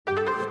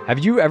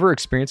Have you ever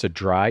experienced a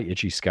dry,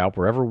 itchy scalp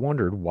or ever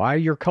wondered why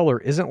your color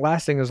isn't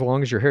lasting as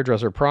long as your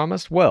hairdresser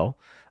promised? Well,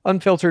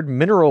 unfiltered,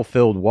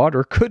 mineral-filled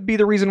water could be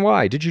the reason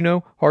why. Did you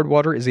know hard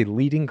water is a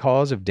leading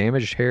cause of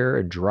damaged hair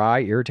and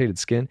dry, irritated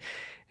skin?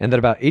 And that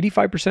about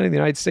 85% of the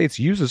United States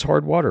uses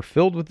hard water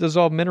filled with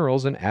dissolved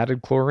minerals and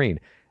added chlorine.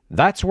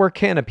 That's where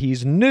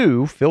Canopy's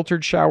new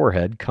filtered shower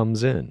head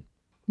comes in.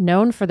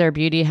 Known for their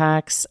beauty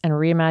hacks and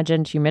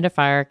reimagined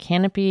humidifier,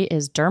 Canopy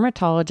is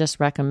dermatologist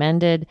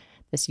recommended.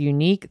 This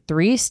unique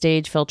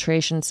 3-stage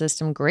filtration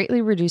system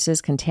greatly reduces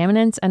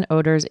contaminants and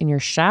odors in your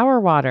shower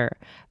water.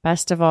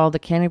 Best of all, the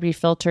Canopy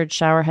filtered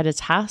shower head is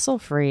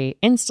hassle-free,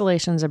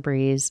 installation's a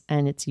breeze,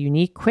 and its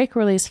unique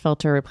quick-release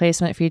filter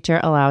replacement feature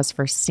allows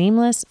for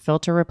seamless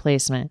filter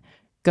replacement.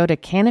 Go to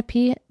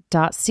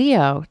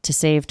canopy.co to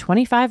save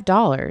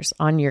 $25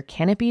 on your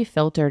Canopy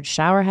filtered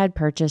shower head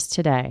purchase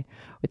today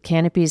with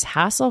Canopy's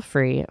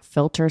hassle-free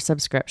filter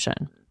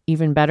subscription.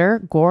 Even better,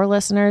 Gore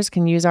listeners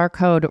can use our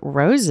code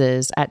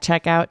ROSES at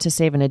checkout to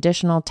save an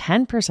additional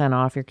 10%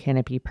 off your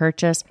Canopy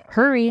purchase.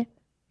 Hurry,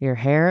 your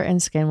hair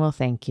and skin will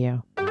thank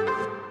you.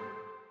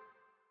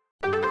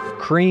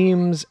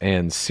 Creams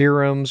and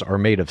serums are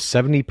made of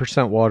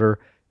 70% water,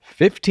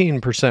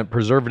 15%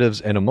 preservatives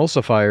and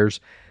emulsifiers,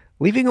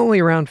 leaving only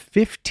around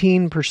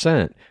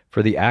 15%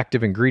 for the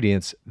active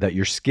ingredients that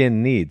your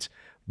skin needs.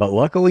 But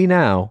luckily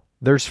now,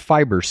 there's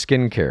fiber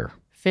skincare.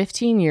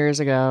 15 years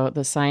ago,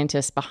 the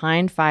scientists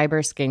behind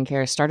fiber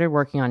skincare started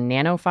working on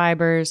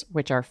nanofibers,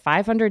 which are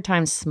 500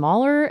 times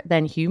smaller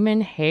than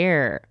human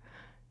hair.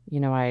 You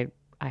know, I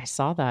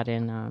saw that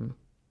in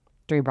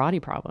Three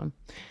Body Problem.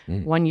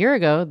 1 year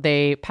ago,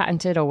 they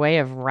patented a way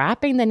of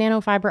wrapping the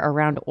nanofiber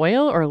around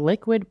oil or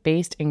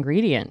liquid-based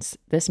ingredients.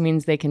 This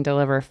means they can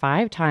deliver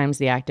 5 times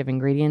the active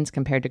ingredients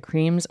compared to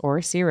creams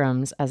or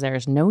serums, as there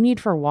is no need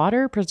for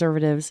water,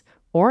 preservatives,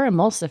 or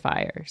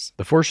emulsifiers.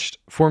 The first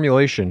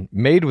formulation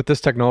made with this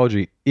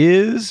technology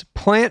is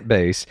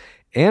plant-based,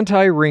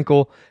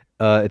 anti-wrinkle.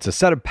 It's a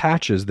set of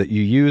patches that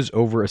you use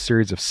over a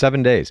series of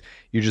 7 days.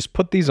 You just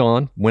put these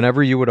on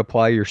whenever you would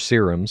apply your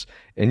serums,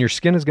 and your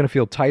skin is going to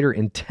feel tighter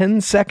in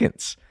 10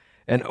 seconds.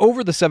 And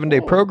over the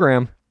 7-day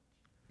program,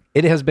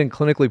 it has been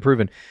clinically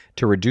proven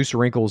to reduce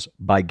wrinkles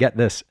by, get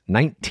this,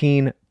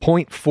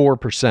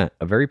 19.4%,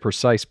 a very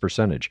precise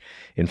percentage.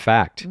 In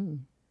fact,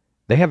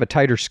 they have a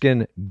tighter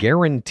skin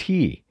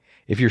guarantee.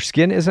 If your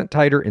skin isn't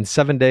tighter in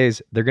 7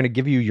 days, they're going to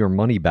give you your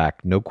money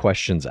back, no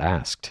questions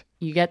asked.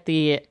 You get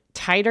the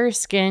tighter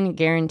skin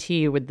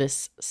guarantee with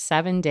this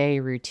 7-day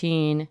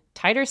routine.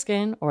 Tighter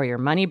skin or your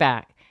money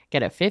back.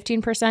 Get a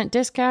 15%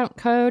 discount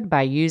code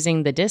by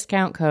using the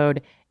discount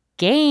code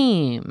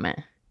GAME.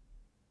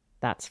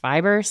 That's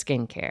Fiber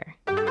Skincare.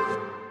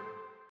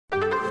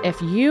 If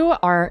you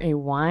are a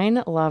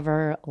wine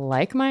lover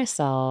like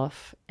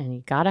myself, and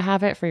you gotta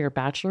have it for your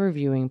Bachelor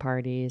viewing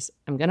parties,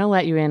 I'm gonna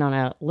let you in on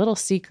a little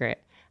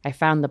secret. I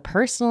found the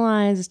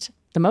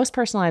most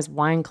personalized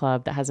wine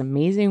club that has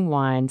amazing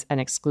wines and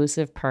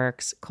exclusive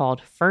perks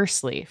called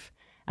First Leaf.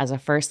 As a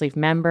First Leaf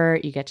member,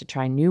 you get to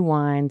try new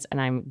wines,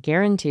 and I'm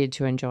guaranteed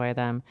to enjoy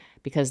them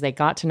because they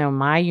got to know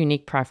my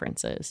unique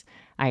preferences.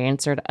 I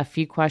answered a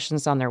few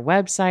questions on their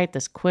website,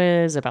 this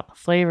quiz about the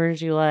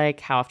flavors you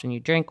like, how often you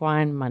drink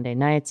wine, Monday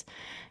nights,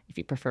 if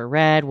you prefer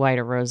red, white,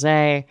 or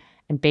rosé.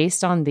 And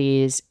based on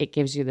these, it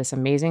gives you this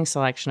amazing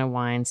selection of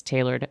wines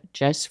tailored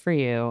just for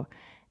you.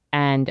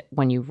 And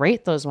when you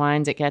rate those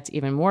wines, it gets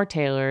even more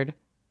tailored,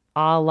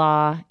 a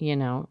la,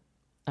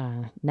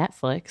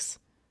 Netflix.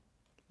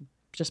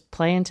 Just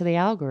play into the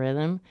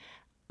algorithm.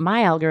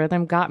 My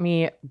algorithm got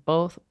me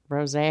both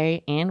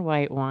rosé and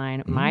white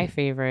wine, my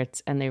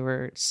favorites, and they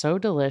were so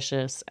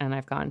delicious, and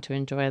I've gotten to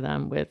enjoy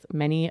them with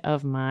many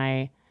of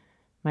my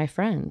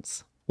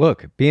friends.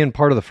 Look, being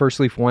part of the First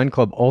Leaf Wine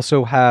Club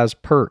also has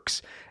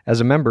perks. As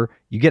a member,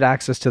 you get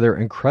access to their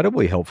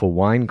incredibly helpful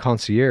wine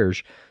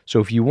concierge. So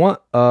if you want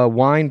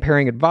wine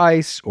pairing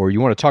advice, or you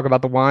want to talk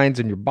about the wines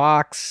in your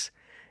box,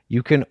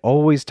 you can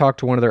always talk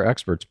to one of their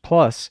experts.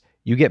 Plus,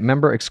 you get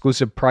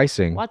member-exclusive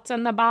pricing. What's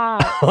in the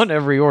box? On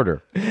every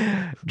order.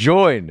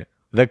 Join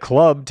the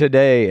club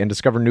today and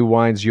discover new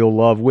wines you'll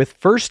love with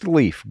First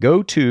Leaf.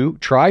 Go to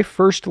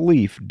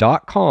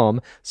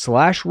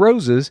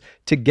tryfirstleaf.com/roses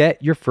to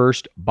get your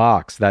first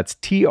box. That's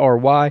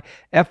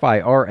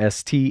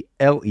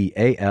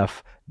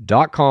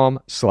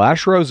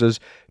tryfirstleaf.com/roses.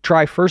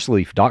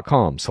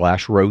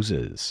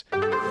 Tryfirstleaf.com/roses.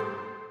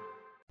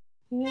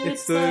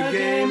 It's the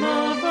Game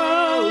of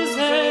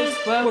Roses.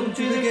 Welcome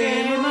to the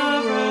Game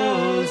of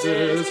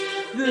Roses.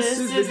 This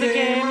is the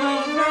Game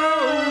of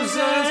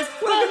Roses.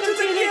 Welcome to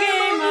the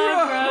Game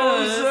of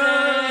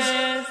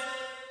Roses.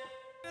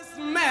 This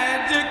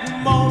magic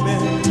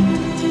moment,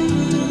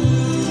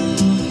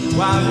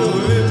 while your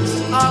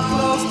lips are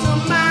close to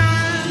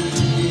mine,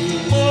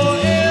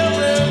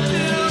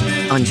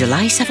 forever. On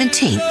July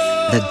 17th,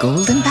 the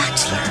Golden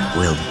Bachelor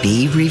will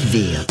be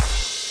revealed.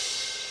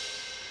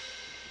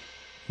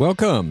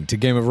 Welcome to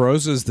Game of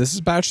Roses. This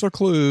is Bachelor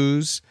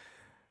Clues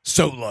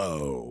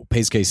Solo.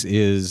 Pace Case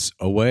is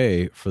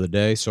away for the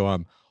day, so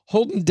I'm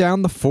holding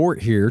down the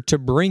fort here to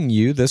bring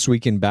you This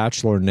Week in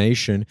Bachelor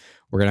Nation.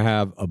 We're going to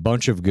have a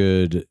bunch of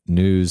good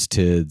news,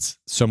 Tids.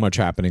 So much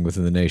happening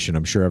within the nation.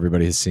 I'm sure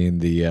everybody has seen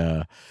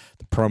the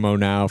promo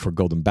now for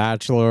Golden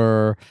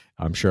Bachelor.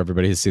 I'm sure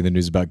everybody has seen the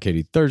news about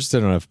Katie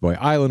Thurston on F-Boy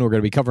Island. We're going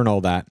to be covering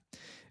all that.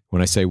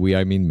 When I say we,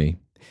 I mean me.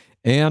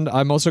 And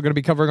I'm also going to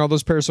be covering all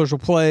those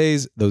parasocial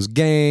plays, those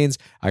gains.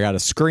 I got a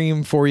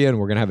scream for you, and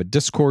we're going to have a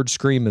Discord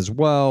scream as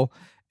well.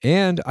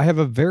 And I have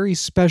a very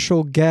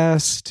special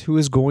guest who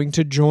is going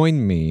to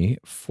join me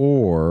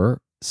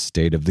for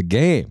State of the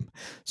Game.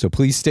 So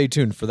please stay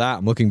tuned for that.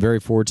 I'm looking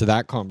very forward to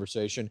that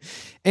conversation.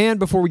 And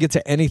before we get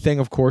to anything,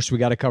 of course, we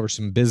got to cover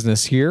some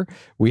business here.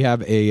 We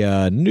have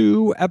a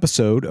new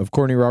episode of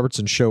Courtney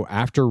Robertson's show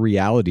After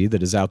Reality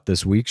that is out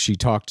this week. She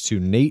talked to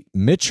Nate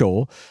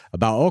Mitchell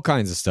about all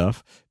kinds of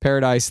stuff.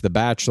 Paradise, The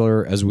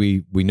Bachelor, as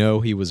we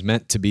know, he was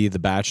meant to be The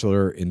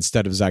Bachelor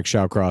instead of Zach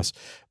Shawcross,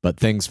 but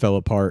things fell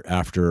apart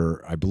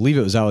after, I believe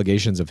it was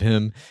allegations of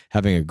him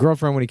having a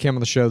girlfriend when he came on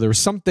the show. There was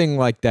something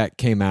like that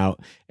came out,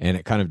 and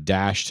it kind of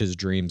dashed his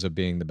dreams of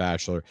being The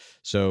Bachelor.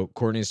 So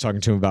Courtney is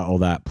talking to him about all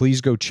that.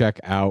 Please go check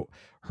out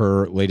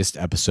her latest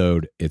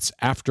episode. It's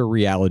After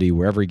Reality,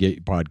 wherever you get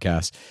your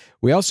podcasts.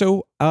 We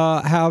also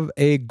have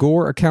a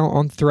Gore account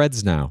on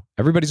Threads now.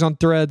 Everybody's on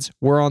Threads.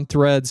 We're on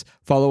Threads.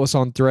 Follow us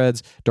on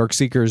Threads.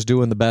 Darkseeker is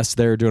doing the best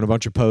there, doing a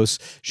bunch of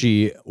posts.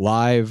 She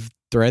live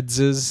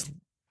threadings.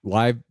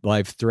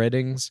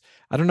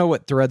 I don't know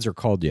what threads are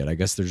called yet. I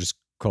guess they're just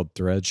called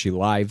threads. She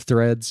live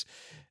threads.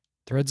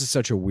 Threads is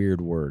such a weird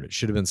word. It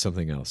should have been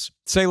something else.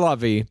 C'est la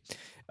vie.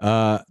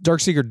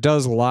 Darkseeker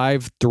does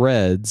live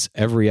threads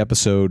every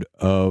episode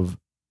of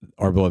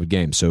Our Beloved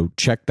Game. So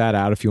check that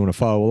out if you want to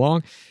follow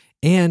along.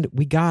 And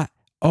we got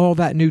all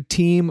that new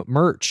team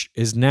merch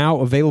is now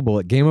available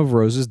at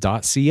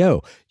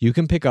gameofroses.co. You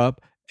can pick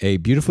up a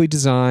beautifully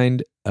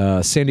designed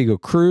San Diego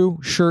Crew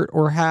shirt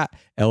or hat,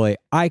 LA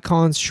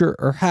Icons shirt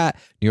or hat,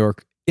 New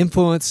York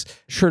Influence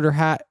shirt or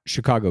hat,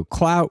 Chicago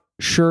Clout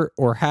shirt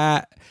or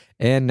hat,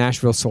 and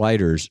Nashville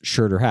Sliders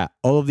shirt or hat.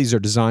 All of these are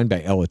designed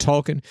by Ella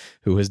Tolkien,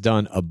 who has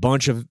done a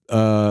bunch of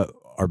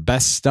our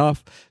best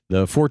stuff.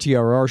 The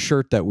 4TRR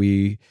shirt that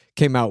we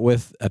came out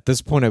with at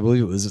this point, I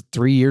believe it was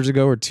 3 years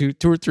ago or two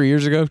or 3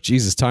 years ago.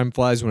 Jesus, time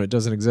flies when it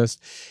doesn't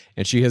exist.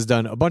 And she has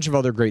done a bunch of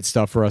other great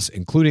stuff for us,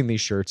 including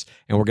these shirts.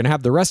 And we're going to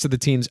have the rest of the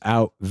teams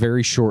out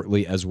very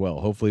shortly as well,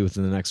 hopefully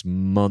within the next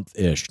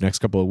month-ish, next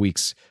couple of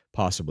weeks,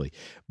 possibly.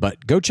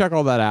 But go check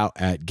all that out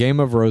at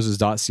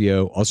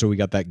gameofroses.co. Also, we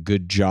got that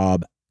good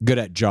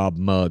at job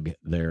mug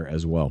there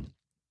as well.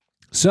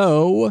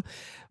 So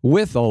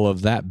with all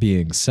of that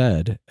being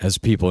said, as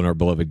people in Our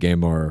Beloved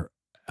Game are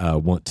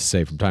want to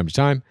say from time to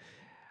time,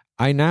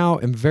 I now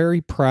am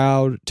very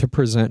proud to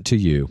present to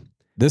you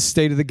this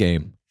State of the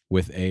Game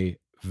with a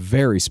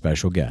very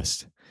special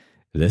guest.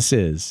 This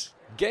is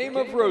Game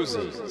of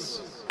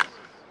Roses.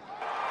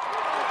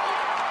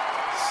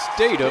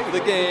 State of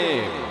the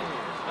Game.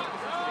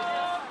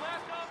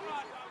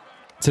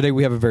 Today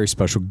we have a very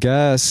special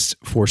guest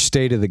for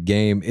State of the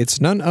Game. It's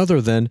none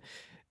other than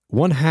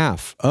one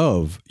half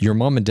of your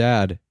mom and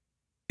dad.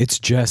 It's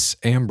Jess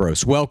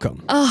Ambrose.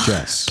 Welcome,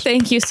 Jess.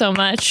 Thank you so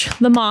much.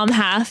 The mom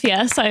half,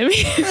 yes. I'm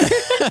here.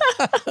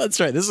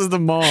 That's right. This is the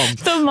mom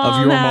of your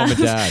mom and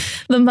dad.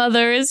 The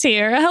mother is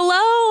here.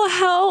 Hello.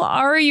 How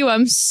are you?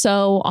 I'm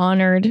so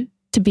honored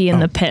to be in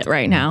the pit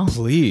right now.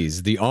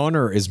 Please. The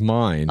honor is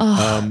mine.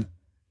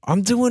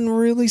 I'm doing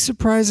really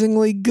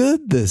surprisingly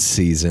good this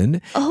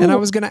season. And I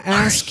was going to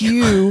ask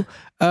you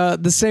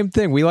the same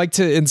thing. We like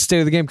to, in State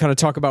of the Game, kind of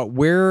talk about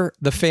where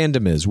the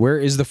fandom is. Where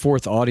is the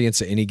fourth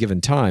audience at any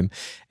given time?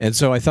 And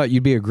so I thought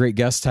you'd be a great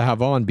guest to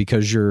have on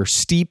because you're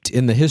steeped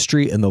in the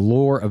history and the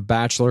lore of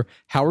Bachelor.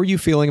 How are you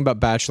feeling about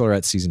Bachelor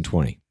at season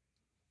 20?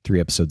 3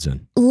 episodes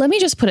in. Let me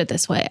just put it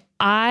this way.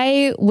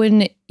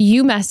 When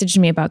you messaged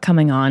me about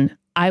coming on,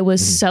 I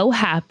was so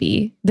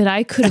happy that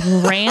I could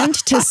rant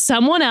to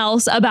someone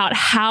else about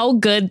how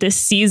good this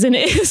season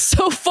is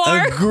so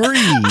far. Agreed.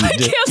 I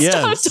can't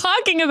stop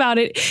talking about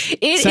it.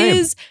 It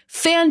is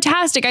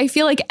fantastic. I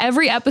feel like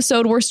every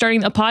episode we're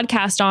starting the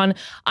podcast on,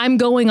 I'm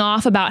going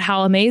off about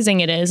how amazing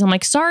it is. I'm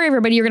like, sorry,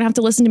 everybody, you're going to have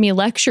to listen to me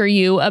lecture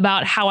you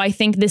about how I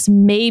think this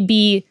may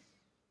be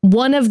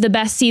one of the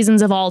best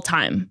seasons of all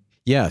time.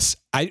 Yes.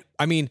 I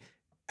mean,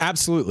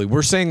 absolutely.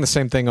 We're saying the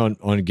same thing on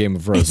Game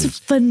of Roses. It's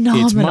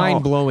phenomenal. It's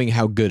mind-blowing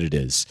how good it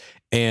is.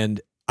 And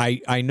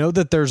I know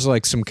that there's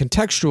like some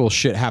contextual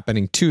shit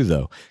happening too,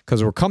 though,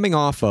 because we're coming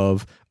off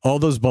of all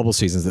those bubble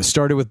seasons that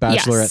started with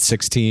Bachelor at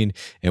 16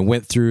 and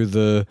went through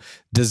the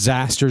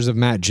disasters of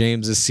Matt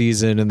James's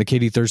season and the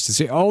Katie Thurston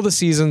season, all the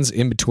seasons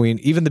in between,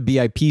 even the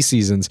BIP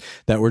seasons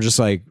that were just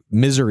like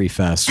misery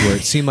fests where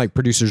it seemed like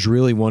producers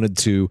really wanted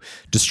to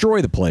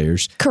destroy the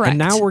players. Correct. And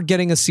now we're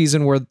getting a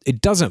season where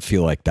it doesn't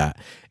feel like that.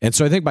 And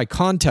so I think by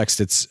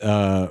context, it's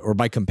or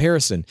by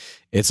comparison,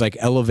 it's like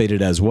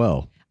elevated as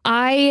well.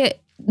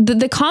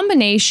 The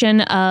combination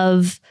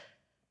of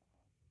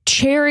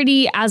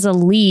Charity as a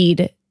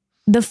lead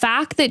the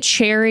fact that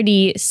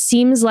Charity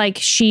seems like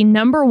she,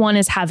 number one,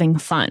 is having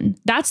fun.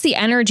 That's the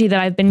energy that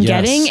I've been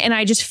getting. And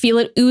I just feel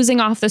it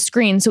oozing off the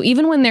screen. So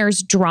even when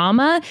there's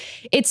drama,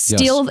 it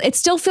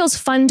still feels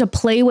fun to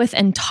play with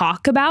and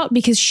talk about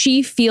because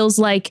she feels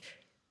like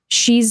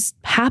she's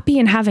happy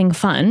and having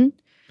fun.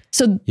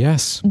 So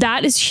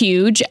that is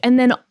huge. And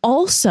then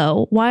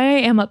also why I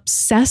am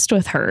obsessed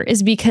with her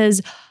is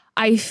because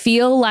I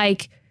feel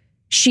like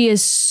she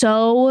is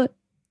so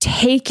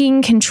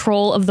taking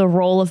control of the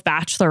role of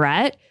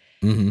Bachelorette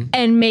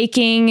and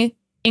making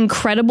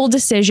incredible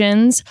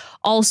decisions,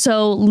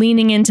 also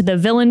leaning into the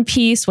villain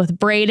piece with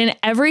Brayden.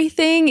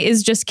 Everything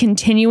is just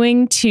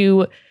continuing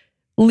to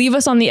leave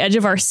us on the edge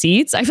of our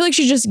seats. I feel like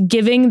she's just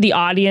giving the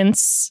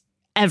audience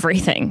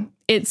everything.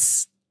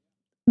 It's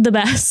the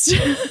best.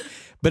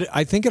 But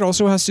I think it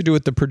also has to do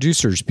with the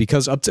producers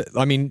because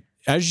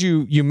as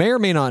you may or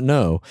may not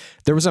know,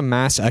 there was a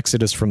mass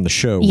exodus from the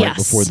show right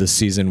before this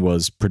season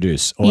was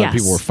produced. A lot of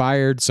people were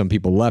fired. Some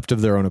people left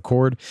of their own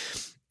accord.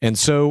 And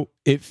so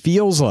it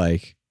feels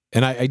like,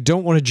 and I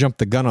don't want to jump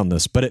the gun on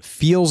this, but it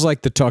feels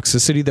like the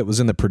toxicity that was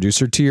in the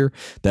producer tier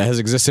that has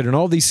existed in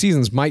all these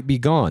seasons might be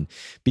gone.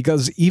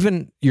 Because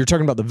even you're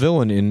talking about the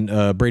villain in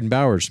Brayden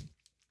Bowers,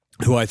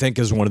 who I think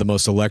is one of the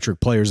most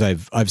electric players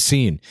I've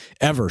seen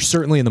ever,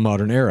 certainly in the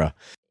modern era.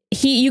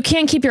 You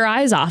can't keep your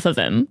eyes off of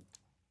him.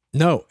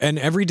 No, and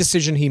every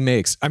decision he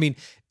makes, I mean,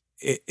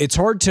 it's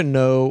hard to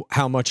know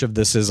how much of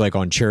this is like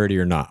on Charity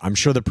or not. I'm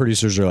sure the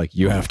producers are like,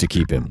 you have to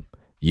keep him.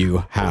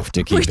 You have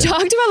to keep him. We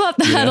talked about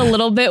that a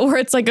little bit where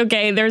it's like,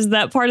 okay, there's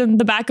that part in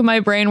the back of my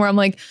brain where I'm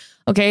like,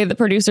 okay, the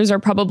producers are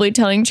probably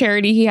telling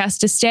Charity he has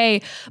to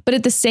stay. But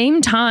at the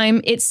same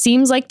time, it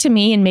seems like to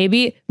me, and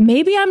maybe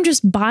I'm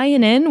just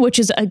buying in, which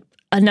is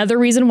another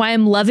reason why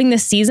I'm loving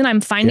this season.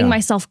 I'm finding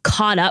myself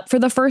caught up for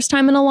the first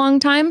time in a long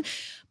time.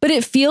 But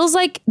it feels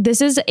like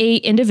this is a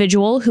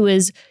individual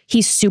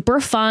he's super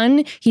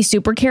fun. He's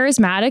super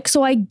charismatic.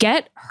 So I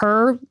get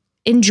her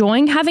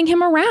enjoying having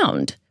him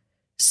around.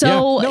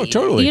 So,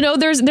 totally.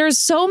 There's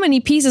so many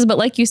pieces. But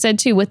like you said,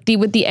 too, with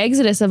the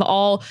exodus of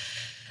all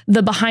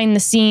the behind the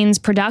scenes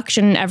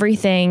production and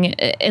everything.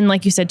 And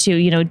like you said,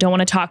 too, don't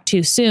want to talk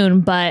too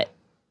soon, but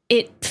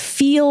it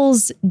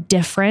feels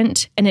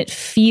different and it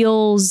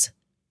feels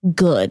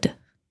good.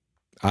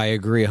 I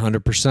agree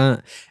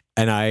 100%.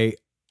 And I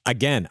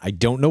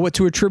don't know what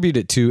to attribute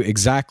it to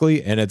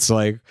exactly. And it's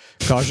like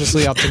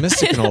cautiously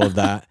optimistic and all of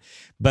that.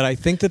 But I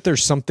think that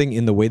there's something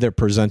in the way they're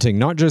presenting,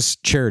 not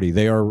just Charity.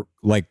 They are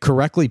like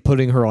correctly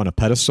putting her on a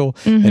pedestal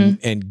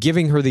and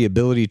giving her the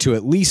ability to,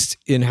 at least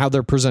in how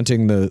they're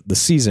presenting the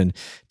season,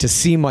 to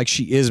seem like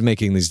she is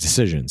making these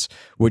decisions,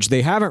 which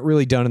they haven't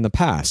really done in the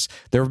past.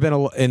 There have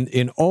been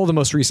in all the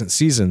most recent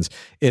seasons,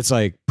 it's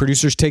like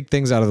producers take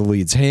things out of the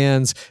lead's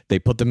hands. They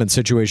put them in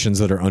situations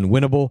that are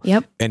unwinnable.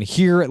 Yep. And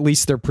here, at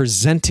least they're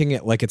presenting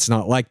it like it's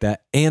not like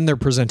that. And they're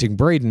presenting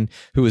Brayden,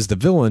 who is the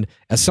villain,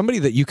 as somebody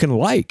that you can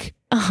like.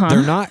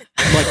 They're not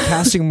like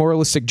casting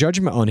moralistic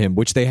judgment on him,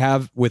 which they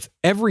have with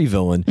every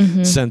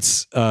villain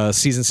since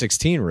season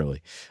 16,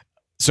 really.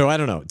 So I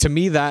don't know. To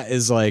me, that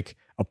is like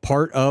a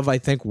part of, I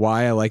think,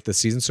 why I like the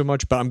season so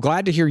much. But I'm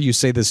glad to hear you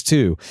say this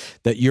too,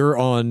 that you're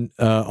on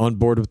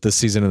board with this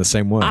season in the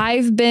same way.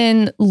 I've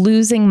been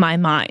losing my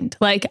mind.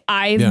 Like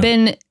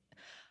I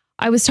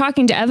was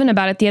talking to Evan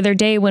about it the other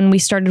day when we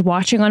started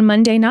watching on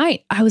Monday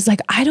night. I was like,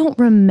 I don't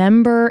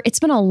remember. It's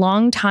been a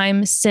long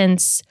time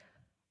since,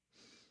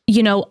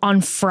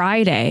 on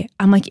Friday,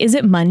 I'm like, is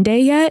it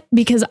Monday yet?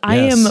 Because I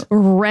am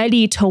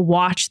ready to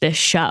watch this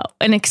show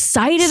and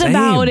excited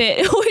about it,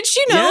 which,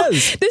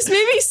 this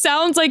maybe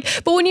sounds like,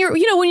 but when you're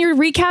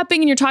recapping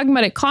and you're talking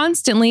about it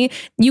constantly,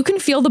 you can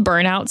feel the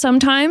burnout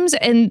sometimes.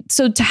 And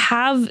so to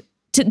have,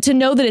 to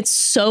know that it's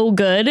so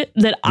good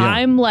that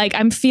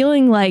I'm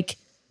feeling like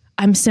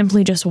I'm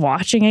simply just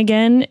watching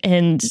again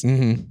and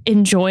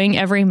enjoying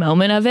every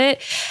moment of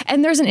it.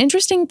 And there's an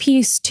interesting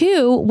piece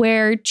too,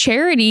 where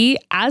Charity,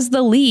 as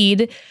the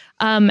lead,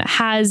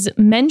 has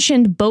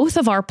mentioned both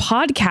of our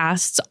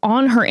podcasts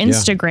on her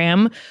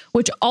Instagram,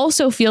 which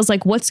also feels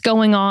like what's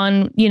going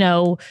on,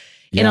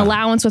 in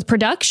allowance with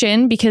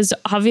production, because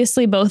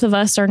obviously both of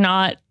us are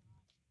not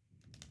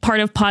part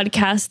of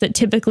podcasts that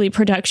typically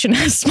production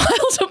has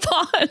smiled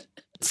upon.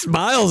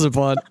 Smiles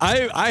upon.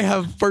 I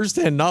have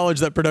firsthand knowledge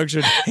that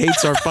production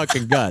hates our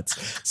fucking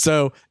guts.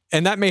 So,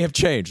 and that may have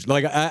changed.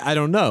 Like, I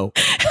don't know.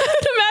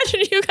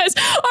 Imagine you guys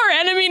are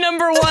enemy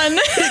number one.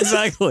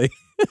 Exactly.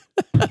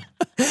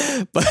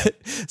 But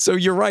so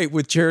you're right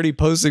with Charity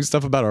posting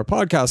stuff about our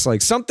podcast,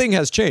 like something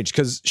has changed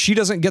because she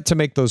doesn't get to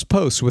make those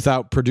posts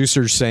without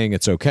producers saying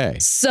it's okay.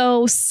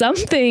 So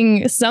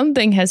something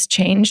has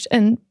changed,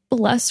 and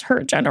bless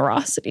her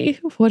generosity.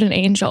 What an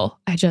angel.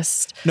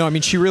 No, I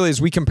mean, she really is.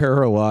 We compare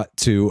her a lot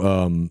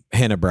to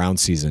Hannah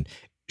Brown's season.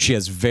 She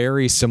has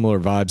very similar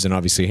vibes. And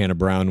obviously Hannah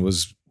Brown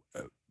was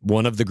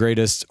one of the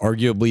greatest,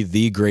 arguably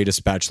the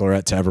greatest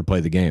Bachelorette to ever play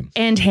the game.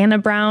 And Hannah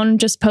Brown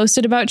just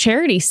posted about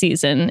Charity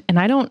season. And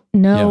I don't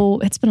know,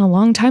 it's been a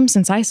long time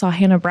since I saw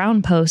Hannah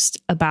Brown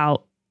post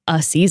about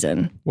a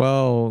season.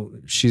 Well,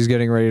 she's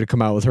getting ready to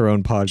come out with her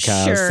own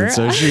podcast. Sure. And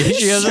so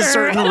she has a Sure.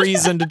 certain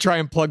reason to try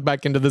and plug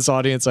back into this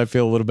audience, I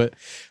feel a little bit.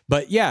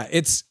 But yeah,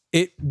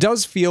 it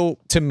does feel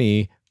to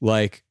me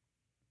like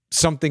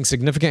something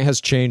significant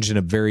has changed in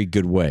a very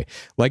good way.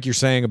 Like you're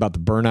saying about the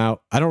burnout,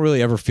 I don't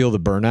really ever feel the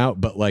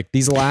burnout, but like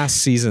these last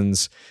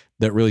seasons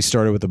that really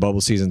started with the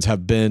bubble seasons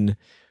have been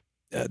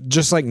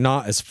just like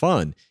not as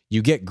fun.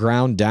 You get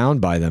ground down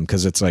by them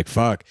because it's like,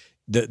 fuck,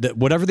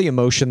 whatever the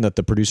emotion that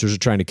the producers are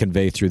trying to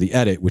convey through the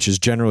edit, which is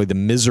generally the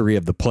misery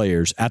of the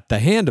players at the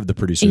hand of the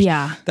producers,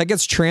 that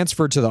gets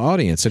transferred to the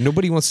audience. And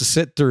nobody wants to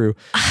sit through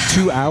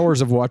 2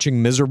 hours of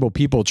watching miserable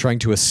people trying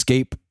to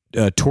escape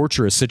a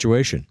torturous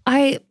situation.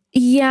 I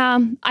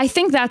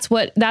think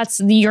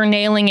you're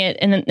nailing it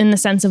in the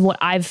sense of what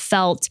I've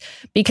felt,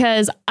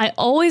 because I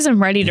always am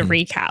ready to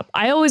recap.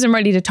 I always am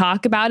ready to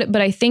talk about it,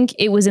 but I think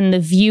it was in the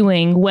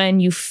viewing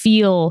when you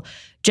feel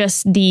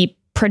just the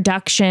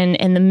production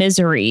and the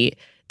misery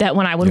that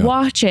when I would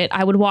watch it,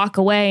 I would walk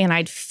away and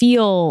I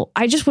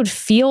just would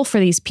feel for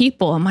these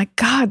people. I'm like,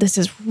 God, this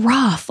is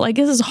rough. Like,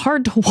 this is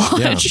hard to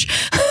watch.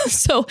 Yeah.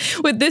 So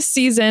with this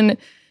season,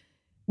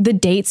 the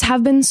dates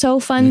have been so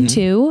fun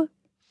too.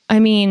 I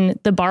mean,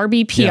 the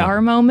Barbie PR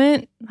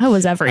moment, that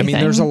was everything. I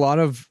mean, there's a lot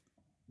of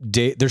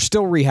they're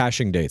still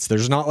rehashing dates.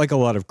 There's not like a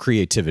lot of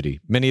creativity.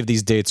 Many of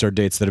these dates are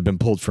dates that have been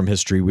pulled from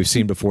history. We've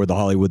seen before the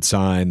Hollywood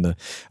sign,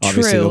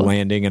 obviously the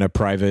landing in a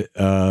private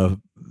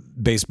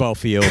baseball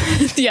field.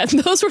 Yeah,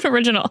 those were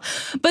original.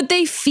 But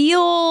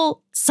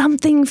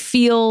something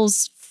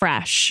feels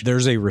fresh.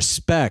 There's a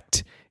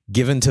respect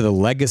given to the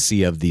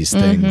legacy of these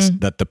things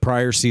that the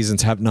prior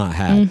seasons have not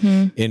had.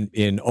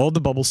 In all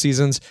the bubble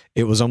seasons,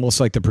 it was almost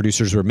like the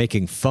producers were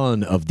making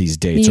fun of these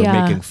dates or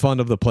making fun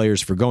of the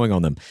players for going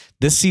on them.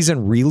 This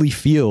season really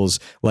feels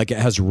like it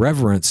has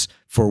reverence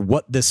for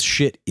what this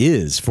shit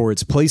is, for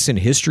its place in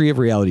history of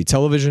reality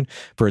television,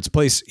 for its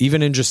place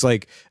even in just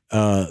like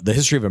the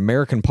history of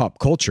American pop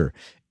culture,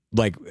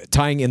 like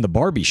tying in the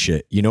Barbie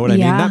shit. You know what I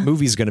mean? That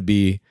movie's going to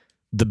be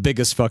the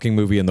biggest fucking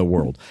movie in the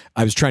world.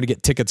 I was trying to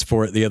get tickets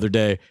for it the other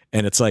day,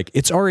 and it's like,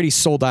 it's already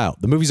sold out.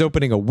 The movie's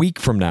opening a week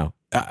from now.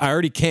 I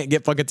already can't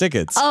get fucking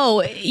tickets.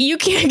 Oh, you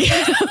can't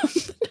get them.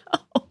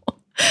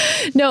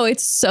 No,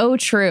 it's so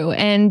true.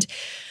 And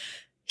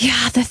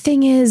yeah, the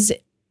thing is,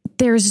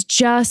 there's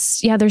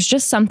just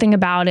something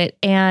about it.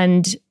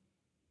 And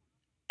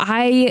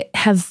I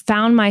have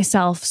found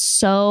myself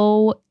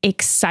so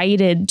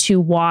excited to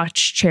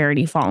watch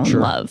Charity fall in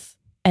love.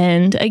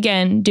 And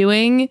again,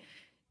 doing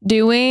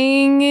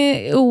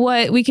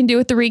what we can do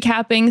with the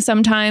recapping.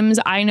 Sometimes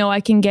I know I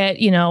can get,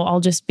 I'll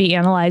just be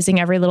analyzing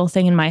every little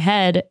thing in my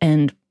head.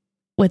 And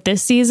with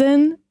this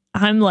season,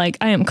 I'm like,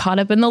 I am caught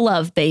up in the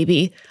love,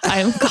 baby.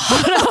 I am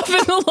caught up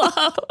in the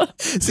love.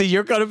 See,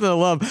 you're caught up in the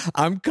love.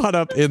 I'm caught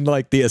up in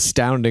like the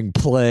astounding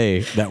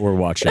play that we're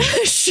watching.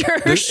 Sure.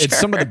 It's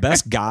some of the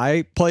best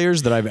guy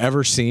players that I've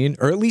ever seen,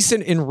 or at least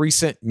in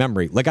recent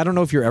memory. Like, I don't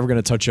know if you're ever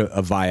going to touch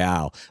a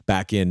Vial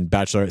back in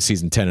Bachelor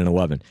season 10 and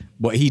 11.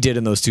 What he did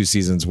in those 2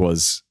 seasons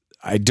was,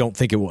 I don't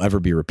think it will ever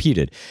be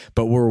repeated.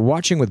 But what we're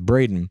watching with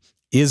Braden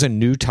is a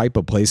new type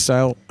of play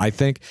style, I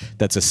think,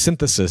 that's a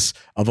synthesis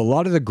of a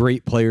lot of the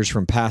great players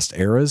from past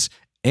eras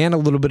and a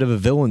little bit of a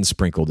villain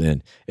sprinkled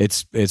in.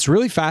 It's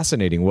really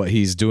fascinating what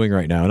he's doing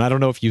right now. And I don't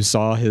know if you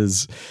saw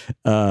his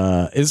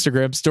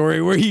Instagram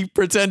story where he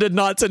pretended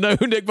not to know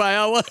who Nick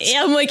Vial was.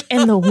 Yeah, I'm like,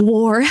 and the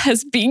war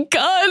has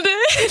begun.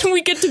 And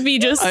we get to be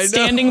just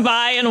standing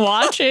by and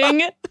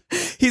watching.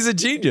 He's a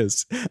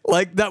genius.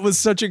 Like, that was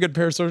such a good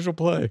parasocial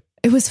play.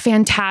 It was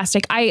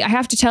fantastic. I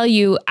have to tell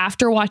you,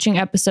 after watching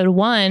episode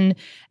 1,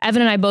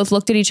 Evan and I both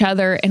looked at each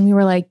other and we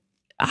were like,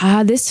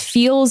 this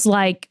feels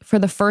like for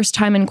the first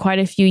time in quite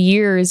a few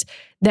years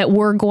that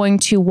we're going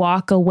to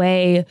walk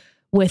away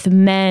with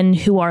men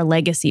who are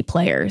legacy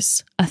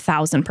players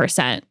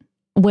 1,000%,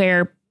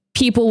 where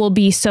people will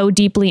be so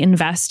deeply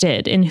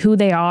invested in who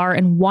they are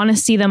and want to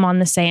see them on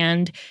the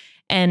sand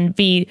and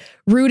be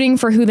rooting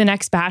for who the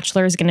next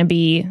Bachelor is going to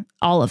be,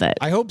 all of it.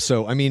 I hope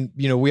so. I mean,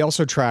 we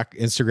also track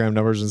Instagram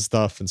numbers and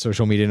stuff and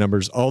social media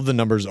numbers. All the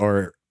numbers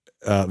are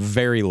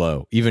very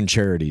low, even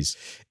Charity's.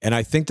 And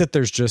I think that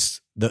there's just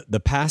the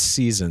past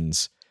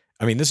seasons.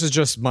 I mean, this is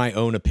just my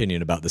own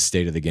opinion about the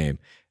state of the game.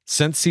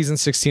 Since season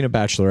 16 of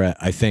Bachelorette,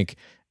 I think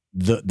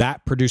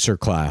that producer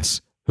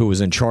class who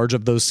was in charge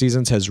of those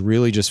seasons has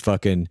really just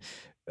fucking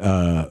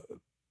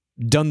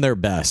done their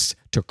best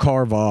to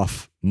carve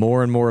off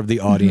more and more of the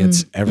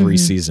audience every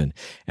season.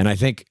 And I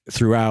think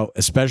throughout,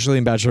 especially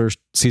in Bachelor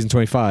season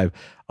 25,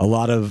 a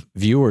lot of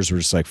viewers were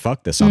just like,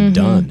 fuck this, I'm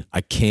done.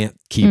 I can't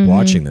keep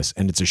watching this.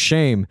 And it's a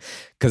shame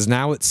because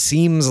now it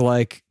seems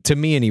like, to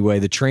me anyway,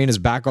 the train is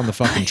back on the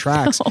fucking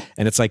tracks.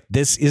 And it's like,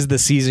 this is the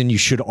season you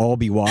should all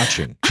be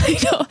watching. I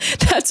know.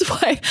 That's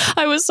why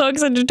I was so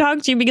excited to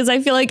talk to you, because I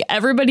feel like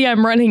everybody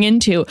I'm running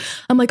into,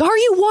 I'm like, are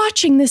you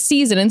watching this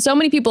season? And so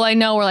many people I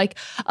know are like,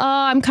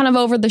 I'm kind of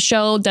over the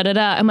show,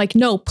 da-da-da. I'm like,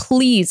 no,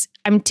 please.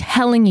 I'm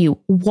telling you,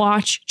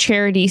 watch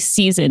Charity's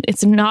season.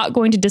 It's not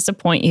going to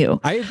disappoint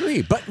you. I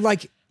agree. But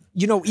like,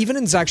 even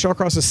in Zach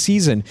Shawcross's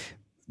season,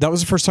 that was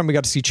the first time we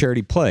got to see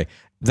Charity play.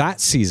 That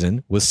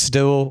season was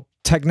still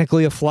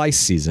technically a Fleiss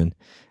season.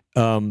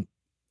 And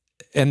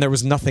there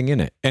was nothing in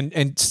it.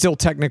 And still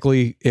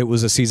technically it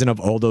was a season of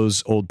all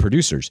those old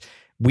producers.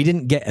 We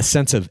didn't get a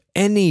sense of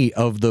any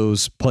of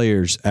those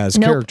players as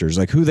characters,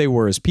 like who they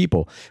were as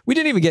people. We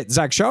didn't even get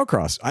Zach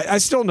Shawcross. I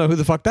still know who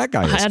the fuck that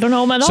guy is. I don't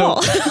know him at all.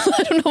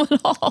 I don't know him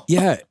at all.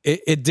 Yeah,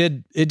 it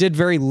did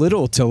very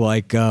little to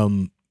like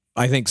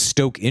I think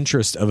stoke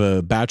interest of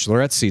a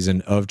Bachelorette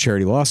season of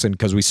Charity Lawson,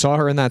 because we saw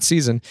her in that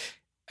season,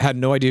 had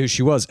no idea who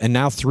she was. And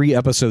now 3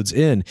 episodes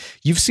in,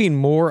 you've seen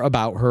more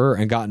about her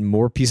and gotten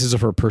more pieces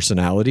of her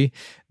personality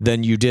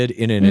than you did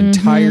in an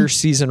entire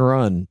season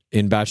run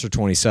in Bachelor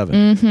 27.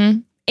 Mm-hmm.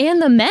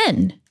 And the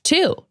men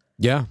too.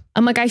 Yeah.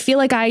 I'm like, I feel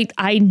like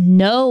I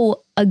know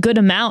a good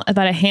amount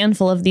about a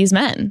handful of these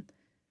men.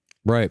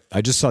 Right.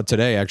 I just saw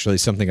today, actually,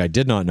 something I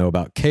did not know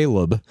about.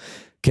 Caleb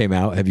came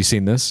out. Have you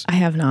seen this? I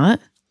have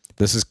not.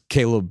 This is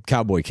Caleb,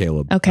 Cowboy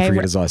Caleb. Okay. I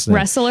forget his last name.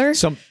 Wrestler?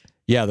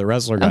 Yeah, the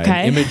wrestler guy.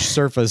 Okay. An image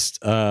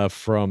surfaced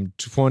from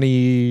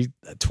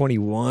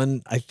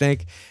 2021, I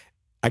think.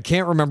 I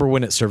can't remember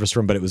when it surfaced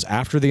from, but it was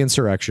after the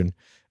insurrection.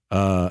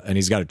 And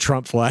he's got a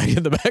Trump flag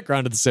in the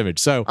background of this image.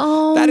 So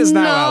that is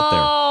now out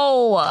there.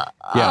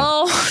 Yeah.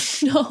 Oh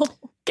no.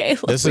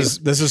 Caleb. This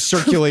is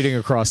circulating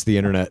across the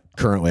internet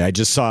currently. I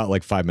just saw it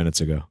like 5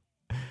 minutes ago.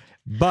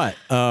 But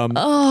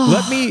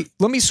let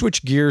me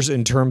switch gears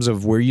in terms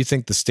of where you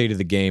think the state of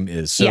the game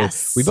is. So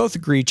we both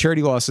agree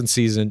Charity Lawson's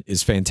season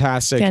is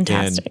fantastic.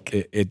 Fantastic.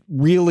 And it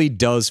really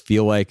does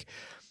feel like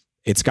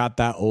it's got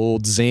that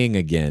old zing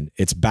again.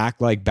 It's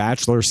back like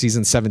Bachelor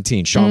season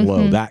 17, Sean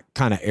Lowe, that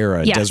kind of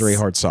era, Desiree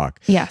Hartsock.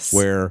 Yes.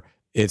 Where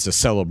it's a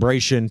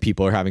celebration,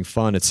 people are having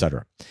fun,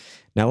 etc.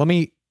 Now let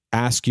me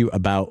ask you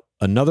about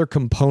another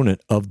component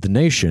of the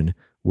nation,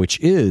 which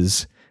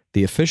is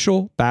the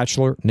official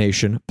Bachelor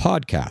Nation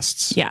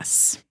podcasts.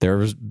 Yes.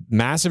 There's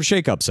massive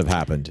shakeups have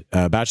happened.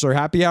 Bachelor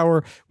Happy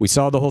Hour, we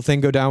saw the whole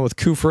thing go down with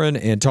Kufrin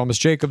and Thomas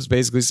Jacobs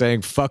basically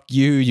saying, fuck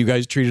you, you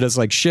guys treated us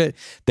like shit.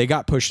 They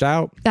got pushed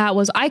out.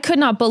 I could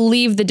not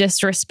believe the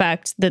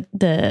disrespect that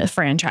the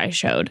franchise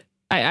showed.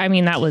 I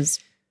mean, that was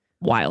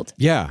wild.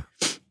 Yeah.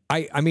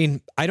 I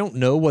mean, I don't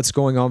know what's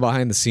going on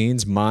behind the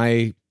scenes.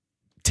 My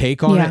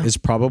take on it is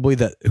probably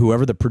that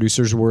whoever the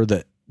producers were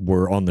that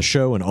were on the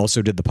show and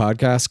also did the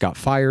podcast got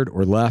fired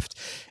or left,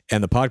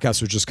 and the podcast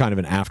was just kind of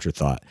an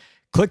afterthought.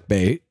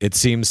 Clickbait, it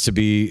seems to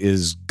be,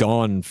 is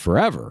gone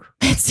forever.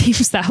 It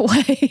seems that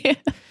way.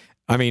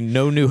 I mean,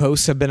 no new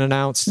hosts have been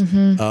announced,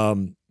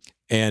 and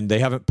they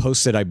haven't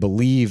posted, I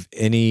believe,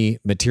 any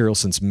material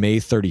since May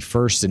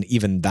 31st, and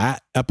even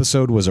that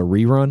episode was a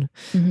rerun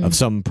of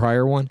some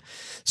prior one.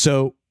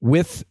 So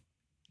with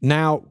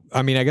now,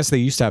 I mean, I guess they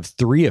used to have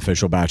 3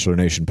 official Bachelor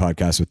Nation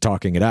podcasts with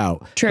Talking It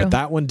Out. True. But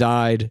that one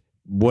died,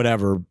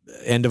 whatever,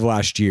 end of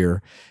last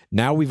year.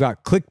 Now we've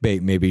got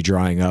Clickbait maybe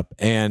drying up,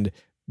 and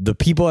the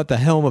people at the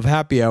helm of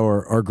Happy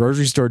Hour are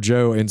Grocery Store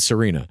Joe and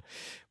Serena,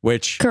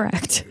 which...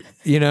 Correct.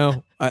 You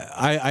know,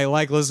 I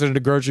like listening to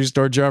Grocery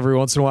Store Joe every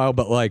once in a while,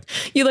 but like...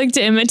 You like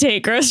to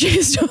imitate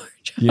Grocery Store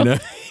Joe. You know?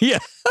 Yeah.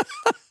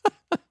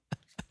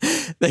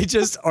 They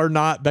just are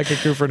not Becca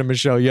Kufrin and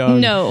Michelle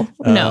Young. No.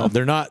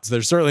 They're not.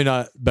 They're certainly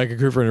not Becca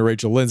Kufrin and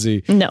Rachel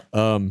Lindsay.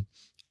 No.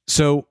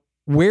 So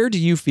where do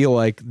you feel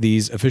like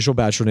these official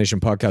Bachelor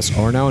Nation podcasts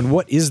are now, and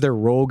what is their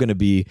role going to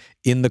be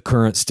in the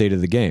current state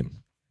of the game?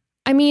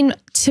 I mean,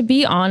 to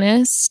be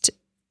honest,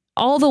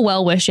 all the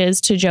well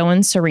wishes to Joe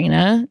and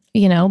Serena,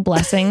 you know,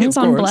 blessings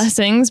on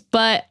blessings.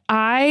 But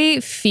I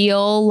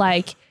feel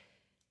like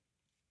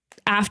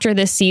after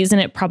this season,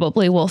 it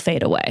probably will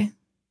fade away.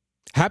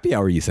 Happy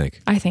Hour, you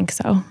think? I think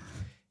so.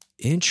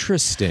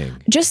 Interesting.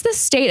 Just the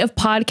state of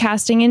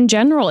podcasting in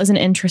general is an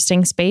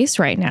interesting space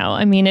right now.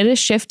 I mean, it is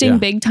shifting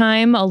big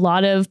time. A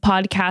lot of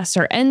podcasts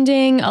are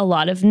ending. A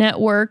lot of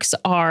networks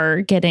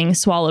are getting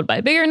swallowed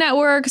by bigger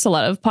networks. A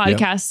lot of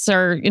podcasts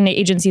and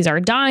agencies are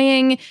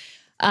dying.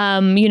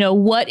 You know,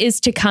 what is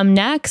to come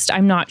next?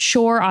 I'm not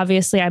sure.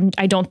 Obviously,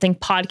 I don't think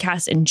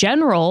podcasts in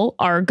general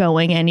are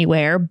going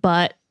anywhere,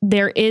 but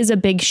there is a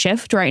big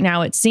shift right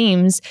now, it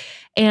seems.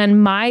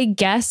 And my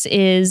guess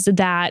is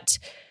that,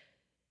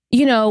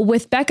 you know,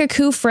 with Becca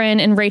Kufrin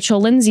and Rachel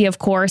Lindsay, of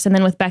course, and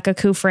then with Becca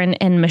Kufrin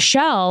and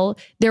Michelle,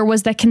 there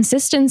was the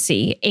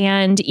consistency.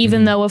 And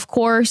even though, of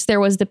course,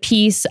 there was the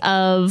piece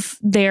of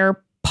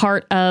their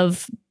part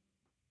of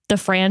the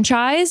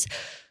franchise,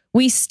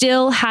 we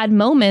still had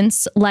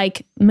moments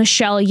like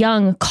Michelle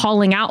Young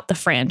calling out the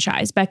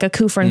franchise, Becca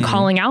Kufrin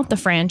calling out the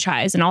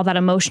franchise, and all that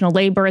emotional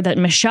labor that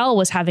Michelle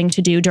was having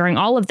to do during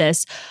all of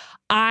this.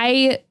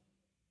 I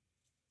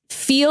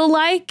feel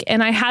like,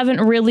 and I haven't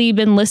really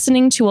been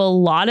listening to a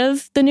lot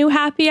of the new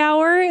Happy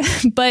Hour,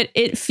 but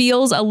it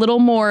feels a little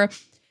more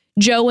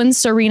Joe and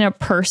Serena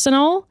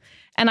personal.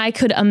 And I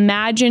could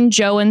imagine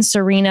Joe and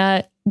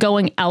Serena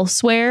going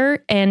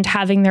elsewhere and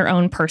having their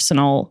own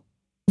personal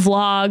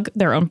vlog,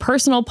 their own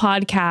personal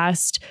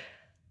podcast,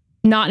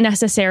 not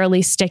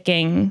necessarily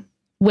sticking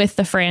with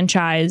the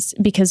franchise,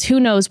 because who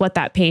knows what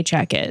that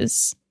paycheck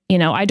is. You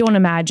know, I don't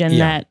imagine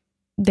that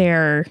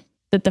they're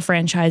that the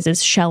franchise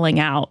is shelling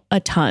out a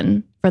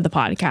ton for the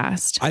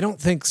podcast. I don't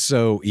think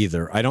so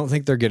either. I don't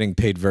think they're getting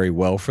paid very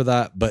well for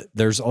that, but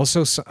there's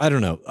also, I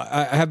don't know.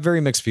 I have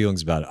very mixed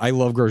feelings about it. I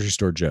love Grocery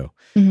Store Joe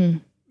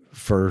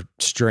for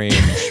strange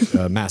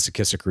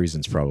masochistic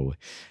reasons probably.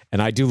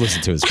 And I do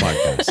listen to his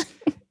podcast.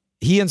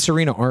 He and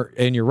Serena aren't,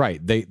 and you're right.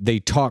 They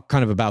talk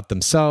kind of about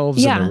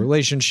themselves and their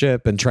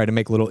relationship and try to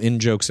make little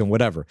in-jokes and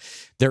whatever.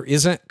 There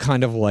isn't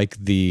kind of like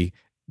the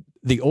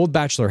old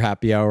Bachelor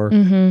happy hour.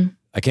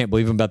 I can't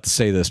believe I'm about to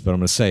say this, but I'm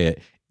going to say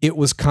it. It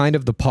was kind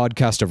of the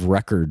podcast of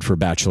record for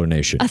Bachelor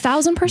Nation.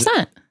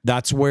 1,000%.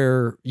 That's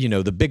where, you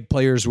know, the big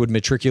players would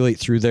matriculate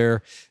through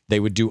there. They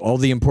would do all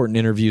the important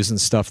interviews and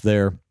stuff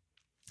there.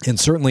 And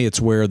certainly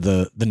it's where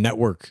the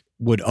network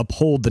would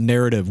uphold the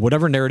narrative,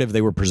 whatever narrative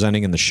they were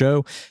presenting in the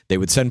show. They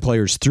would send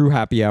players through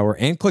happy hour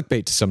and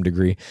clickbait to some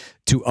degree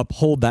to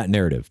uphold that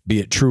narrative, be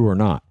it true or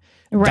not.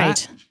 Right.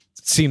 That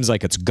seems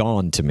like it's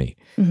gone to me.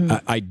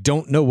 I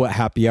don't know what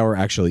happy hour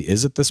actually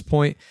is at this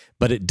point,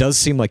 but it does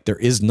seem like there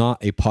is not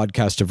a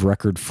podcast of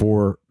record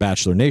for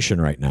Bachelor Nation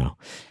right now.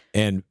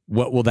 And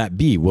what will that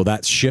be? Will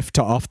that shift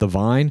to Off the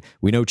Vine?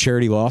 We know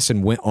Charity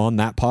Lawson went on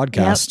that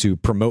podcast to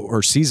promote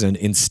her season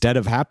instead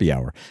of happy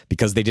hour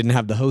because they didn't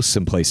have the hosts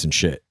in place and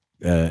shit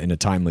in a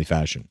timely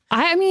fashion.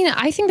 I mean,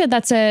 I think that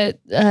that's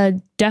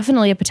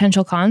definitely a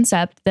potential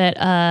concept that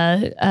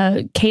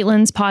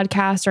Caitlin's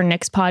podcast or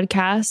Nick's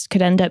podcast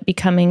could end up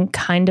becoming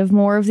kind of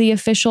more of the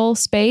official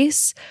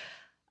space.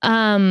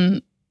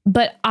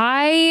 But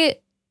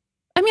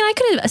I mean, I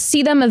could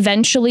see them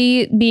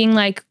eventually being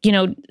like, you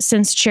know,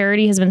 since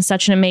Charity has been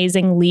such an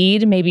amazing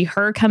lead, maybe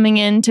her coming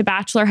into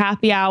Bachelor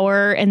Happy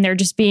Hour and there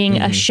just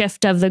being a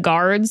shift of the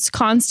guards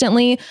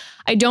constantly.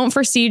 I don't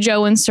foresee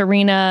Joe and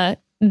Serena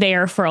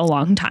there for a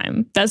long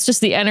time. That's just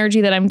the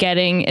energy that I'm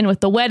getting. And with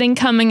the wedding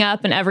coming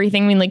up and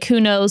everything, I mean, like, who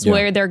knows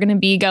where they're going to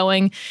be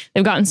going.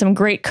 They've gotten some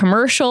great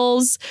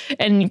commercials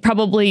and you're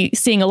probably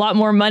seeing a lot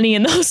more money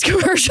in those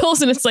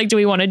commercials. And it's like, do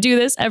we want to do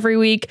this every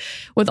week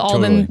with all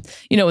them,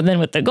 you know, then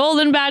with the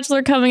Golden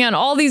Bachelor coming out,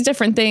 all these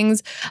different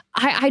things.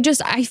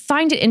 I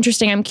find it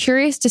interesting. I'm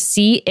curious to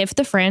see if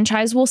the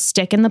franchise will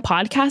stick in the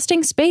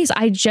podcasting space.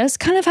 I just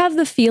kind of have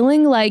the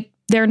feeling like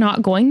they're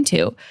not going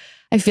to.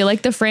 I feel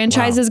like the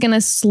franchise is going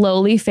to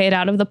slowly fade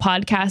out of the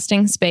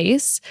podcasting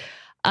space.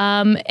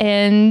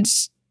 And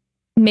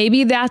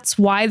maybe that's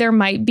why there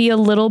might be a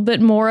little bit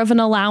more of an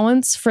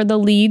allowance for the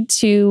lead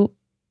to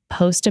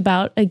post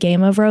about a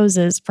Game of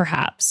Roses,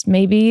 perhaps.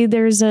 Maybe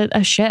there's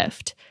a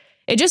shift.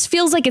 It just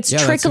feels like it's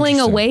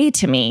trickling away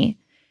to me.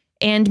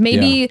 And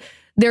maybe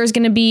there's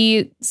going to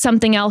be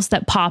something else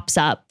that pops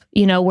up,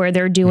 you know, where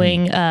they're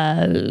doing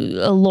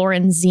a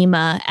Lauren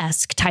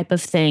Zima-esque type of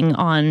thing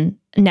on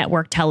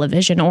network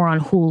television or on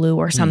Hulu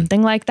or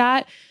something like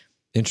that.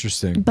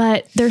 Interesting.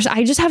 But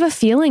I just have a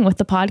feeling with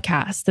the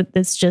podcast that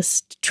it's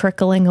just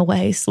trickling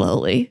away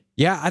slowly.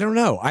 Yeah, I don't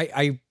know.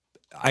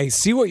 I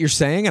see what you're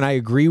saying, and I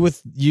agree with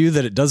you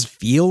that it does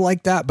feel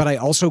like that, but I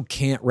also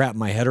can't wrap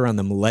my head around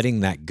them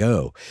letting that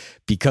go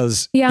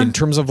because in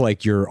terms of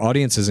like your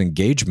audience's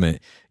engagement,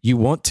 you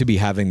want to be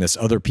having this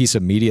other piece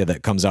of media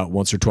that comes out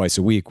once or twice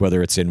a week,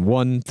 whether it's in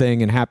one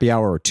thing in happy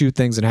hour or two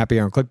things in happy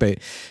hour and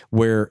clickbait,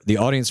 where the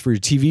audience for your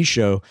TV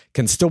show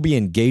can still be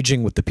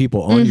engaging with the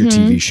people on your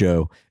TV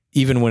show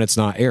even when it's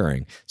not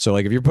airing. So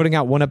like if you're putting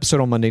out one episode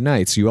on Monday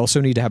nights, you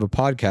also need to have a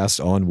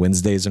podcast on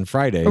Wednesdays and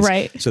Fridays,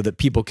 right? So that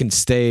people can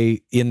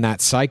stay in that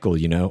cycle,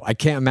 you know? I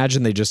can't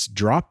imagine they just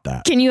drop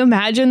that. Can you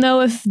imagine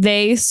though, if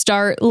they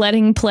start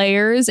letting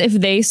players, if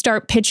they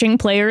start pitching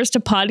players to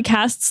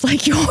podcasts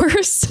like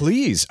yours?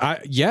 Please.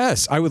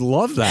 Yes, I would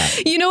love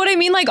that. You know what I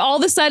mean? Like all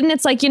of a sudden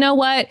it's like, you know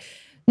what?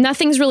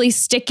 Nothing's really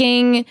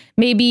sticking.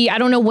 Maybe, I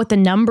don't know what the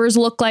numbers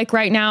look like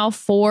right now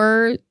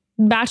for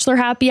Bachelor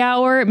Happy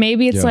Hour.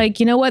 Maybe it's like,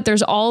 you know what?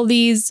 There's all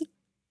these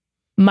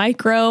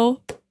micro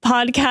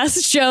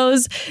podcast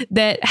shows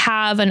that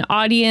have an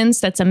audience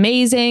that's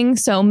amazing.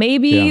 So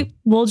maybe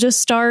we'll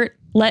just start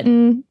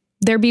letting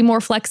there be more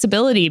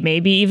flexibility.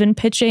 Maybe even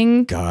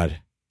pitching. God.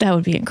 That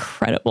would be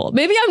incredible.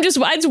 Maybe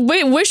it's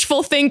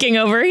wishful thinking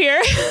over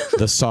here.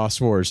 The Sauce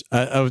Wars.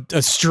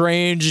 A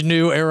strange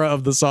new era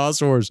of the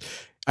Sauce Wars.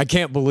 I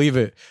can't believe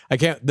it.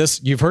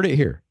 You've heard it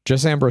here.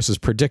 Jess Ambrose is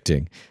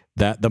predicting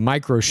that the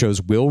micro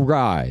shows will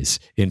rise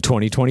in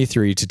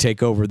 2023 to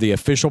take over the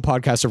official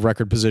podcast of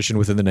record position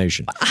within the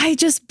nation. I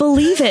just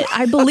believe it.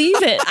 I believe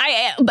it.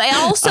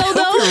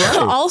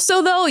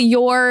 Also though,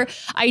 your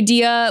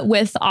idea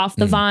with Off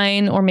the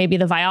Vine or maybe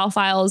the Vial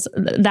Files,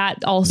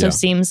 that also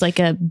seems like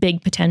a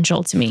big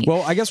potential to me.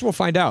 Well, I guess we'll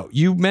find out.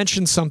 You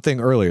mentioned something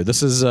earlier.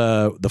 This is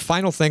the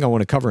final thing I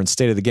want to cover in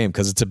State of the Game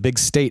because it's a big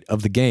state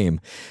of the game.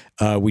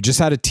 We just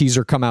had a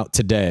teaser come out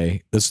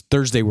today. This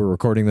Thursday we're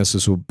recording this.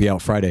 This will be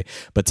out Friday.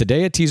 But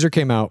today a teaser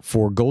came out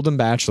for Golden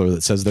Bachelor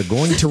that says they're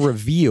going to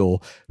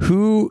reveal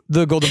who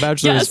the Golden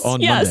Bachelor is on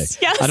Monday.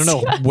 I don't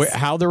know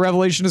how the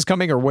revelation is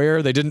coming or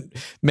where. They didn't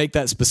make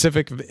that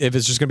specific, if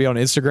it's just going to be on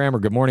Instagram or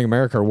Good Morning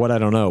America or what, I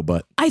don't know.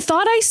 But I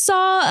thought I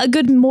saw a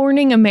Good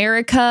Morning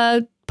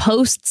America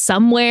post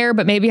somewhere,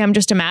 but maybe I'm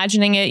just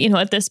imagining it. You know,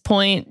 at this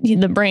point,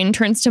 the brain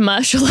turns to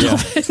mush a little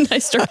bit and I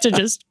start to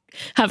just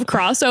have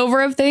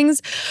crossover of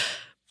things.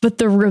 But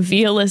the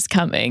reveal is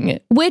coming,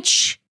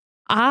 which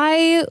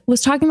I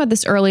was talking about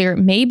this earlier.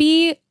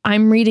 Maybe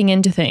I'm reading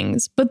into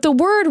things, but the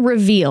word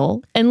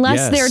reveal,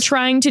 unless they're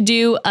trying to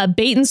do a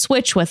bait and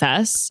switch with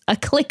us, a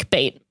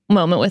clickbait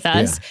moment with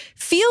us,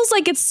 feels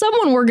like it's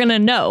someone we're going to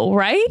know,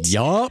 right?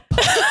 Yup.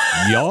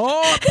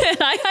 Yup. And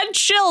I had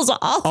chills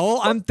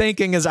All I'm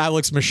thinking is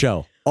Alex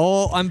Michelle.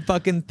 All I'm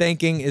fucking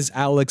thinking is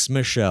Alex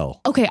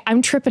Michelle. Okay,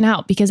 I'm tripping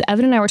out because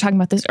Evan and I were talking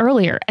about this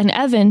earlier. And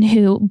Evan,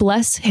 who,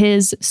 bless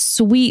his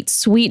sweet,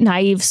 sweet,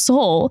 naive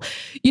soul,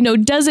 you know,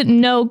 doesn't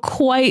know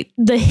quite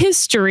the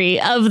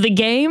history of the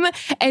game.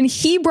 And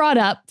he brought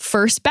up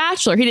first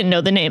Bachelor. He didn't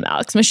know the name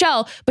Alex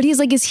Michelle, but he's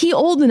like, is he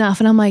old enough?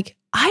 And I'm like,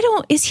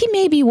 is he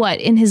maybe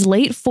in his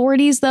late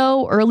 40s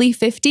though, early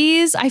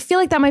 50s? I feel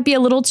like that might be a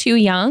little too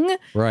young.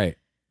 Right.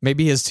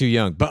 Maybe he is too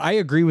young. But I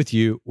agree with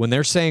you. When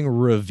they're saying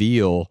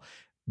reveal,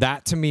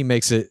 that to me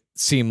makes it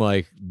seem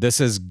like this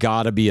has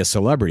got to be a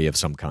celebrity of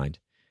some kind.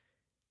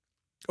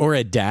 Or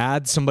a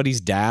dad, somebody's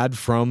dad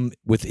from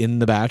within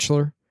The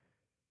Bachelor.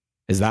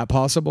 Is that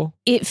possible?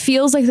 It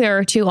feels like there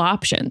are two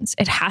options.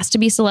 It has to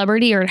be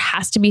celebrity or it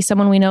has to be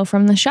someone we know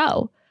from the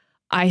show.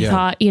 I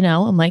thought,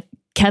 I'm like,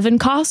 Kevin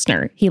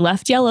Costner, he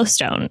left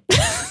Yellowstone.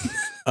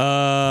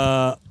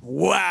 Wow.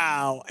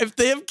 If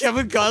they have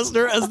Kevin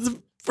Costner as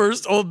the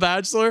first old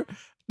Bachelor,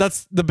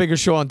 that's the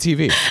biggest show on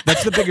TV.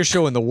 That's the biggest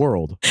show in the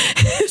world.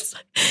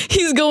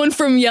 He's going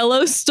from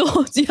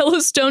Yellowstone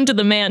to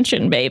the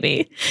mansion,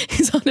 baby.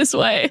 He's on his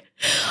way.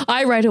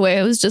 Right away,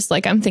 I was just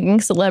like, I'm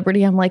thinking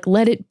celebrity. I'm like,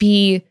 let it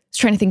be. I was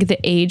trying to think of the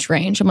age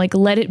range. I'm like,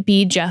 let it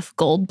be Jeff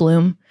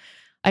Goldblum.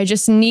 I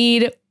just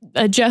need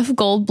a Jeff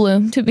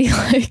Goldblum to be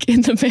like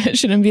in the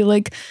mansion and be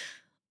like,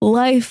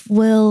 life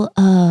will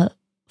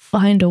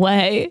find a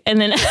way.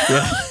 And then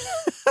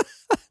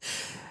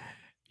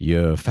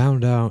you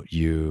found out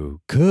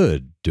you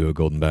could do a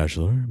Golden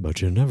Bachelor,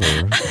 but you never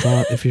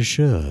thought if you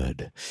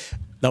should.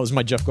 That was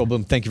my Jeff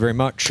Goldblum. Thank you very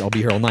much. I'll be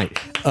here all night.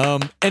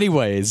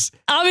 Anyways.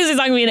 Obviously, it's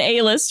not going to be an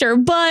A-lister,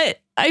 but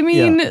I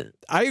mean. Yeah,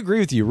 I agree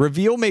with you.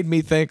 Reveal made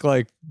me think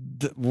like,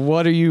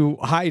 what are you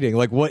hiding?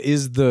 Like, what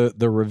is the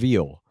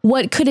reveal?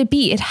 What could it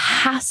be? It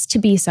has to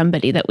be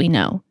somebody that we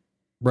know.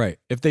 Right.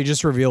 If they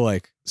just reveal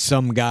like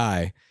some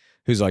guy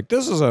who's like,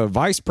 this is a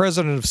vice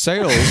president of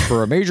sales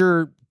for a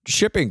major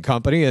shipping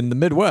company in the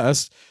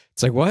Midwest.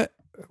 It's like, what?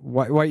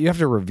 Why you have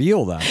to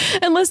reveal that?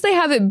 Unless they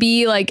have it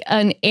be like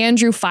an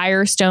Andrew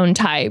Firestone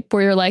type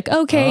where you're like,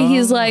 okay,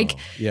 he's like,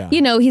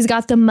 he's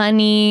got the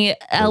money,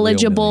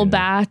 eligible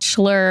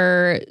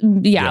bachelor,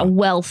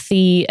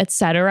 wealthy,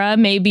 etc.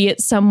 Maybe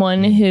it's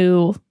someone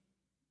who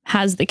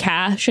has the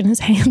cash and is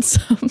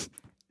handsome.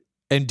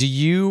 And do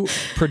you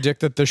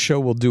predict that this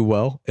show will do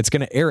well? It's going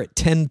to air at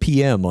 10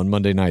 p.m. on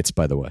Monday nights,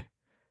 by the way.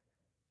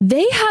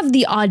 They have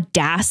the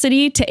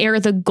audacity to air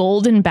the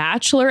Golden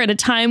Bachelor at a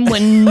time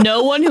when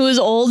no one who is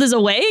old is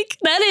awake.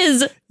 That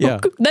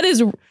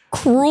is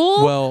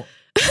cruel. Well,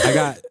 I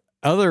got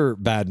other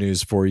bad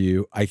news for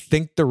you. I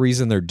think the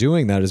reason they're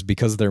doing that is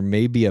because there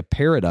may be a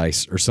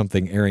Paradise or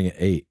something airing at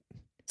 8.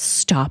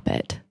 Stop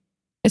it.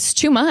 It's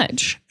too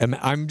much.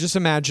 I'm just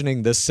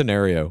imagining this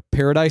scenario.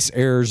 Paradise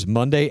airs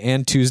Monday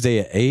and Tuesday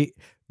at 8.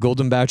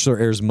 Golden Bachelor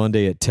airs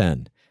Monday at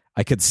 10.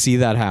 I could see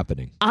that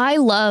happening. I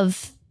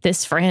love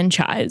this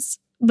franchise,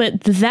 but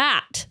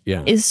that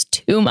is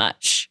too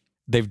much.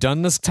 They've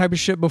done this type of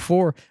shit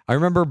before. I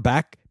remember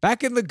back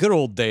in the good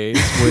old days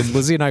when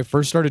Lizzie and I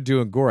first started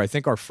doing Gore. I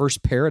think our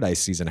first Paradise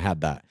season had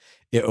that.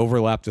 It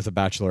overlapped with the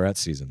Bachelorette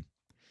season,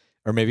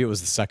 or maybe it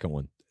was the second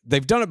one.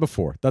 They've done it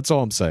before. That's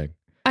all I'm saying.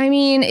 I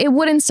mean, it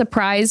wouldn't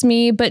surprise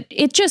me, but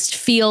it just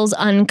feels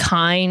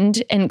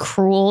unkind and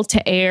cruel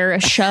to air a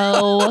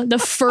show, the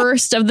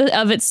first of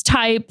its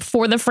type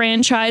for the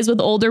franchise with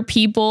older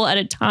people at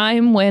a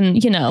time when,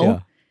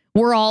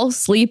 we're all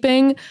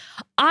sleeping.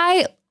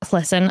 I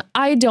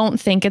don't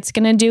think it's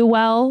going to do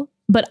well,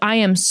 but I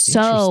am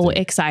so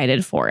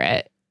excited for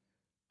it.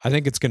 I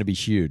think it's going to be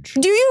huge.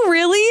 Do you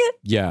really?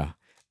 Yeah,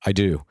 I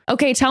do.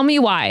 Okay, tell me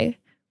why.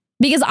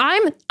 Because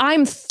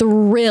I'm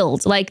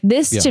thrilled. Like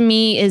this to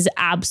me is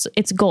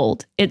it's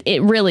gold.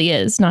 It really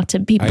is, not to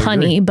be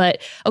punny,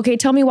 but okay,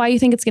 tell me why you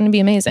think it's going to be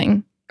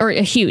amazing or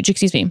huge,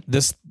 excuse me.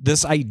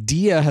 This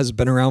idea has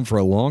been around for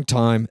a long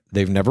time.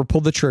 They've never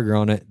pulled the trigger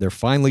on it. They're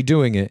finally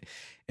doing it.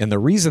 And the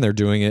reason they're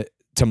doing it,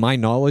 to my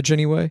knowledge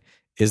anyway,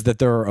 is that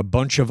there are a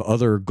bunch of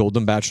other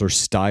Golden Bachelor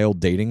style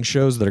dating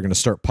shows that are going to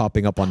start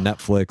popping up on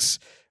Netflix,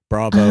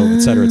 Bravo,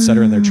 et cetera,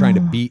 and they're trying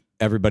to beat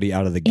everybody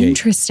out of the gate.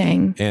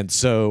 Interesting. And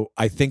so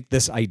I think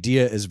this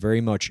idea is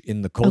very much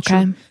in the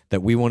culture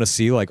that we want to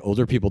see, like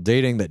older people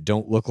dating that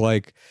don't look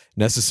like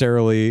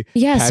necessarily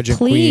pageant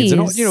queens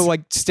and all,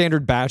 like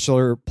standard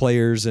Bachelor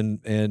players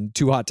and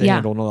Too Hot to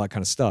Handle and all that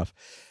kind of stuff.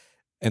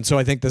 And so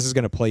I think this is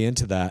going to play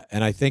into that.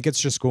 And I think it's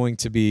just going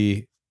to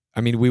be,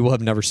 I mean, we will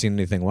have never seen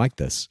anything like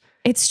this.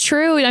 It's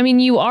true. I mean,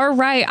 you are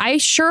right. I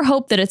sure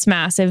hope that it's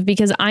massive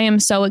because I am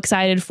so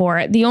excited for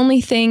it. The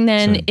only thing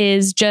then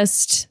is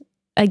just,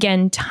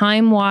 again,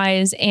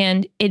 time-wise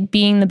and it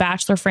being the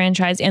Bachelor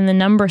franchise and the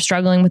number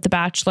struggling with the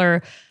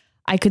Bachelor,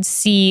 I could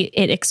see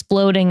it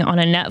exploding on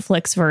a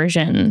Netflix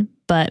version,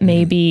 but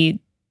maybe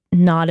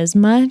not as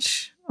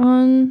much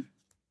on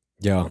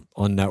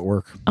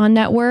network. On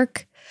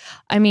network.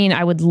 I mean,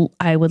 I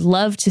would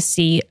love to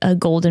see a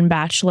Golden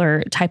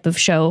Bachelor type of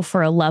show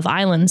for a Love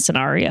Island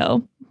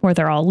scenario where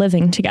they're all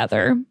living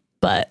together.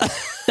 But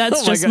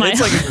that's just my...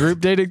 It's like a group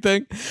dating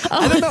thing.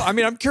 I don't know. I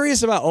mean, I'm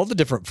curious about all the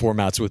different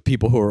formats with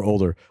people who are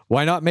older.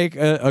 Why not make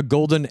a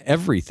golden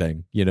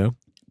everything, you know?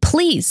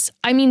 Please.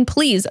 I mean,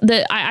 please.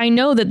 I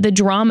know that the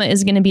drama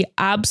is going to be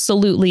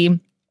absolutely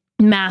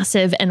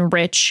massive and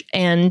rich.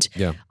 And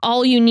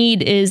all you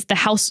need is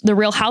the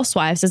Real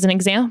Housewives as an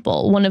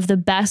example. One of the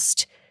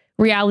best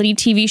reality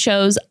TV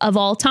shows of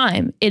all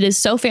time. It is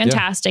so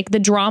fantastic. The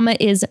drama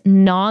is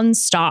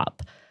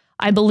nonstop.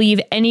 I believe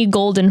any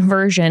golden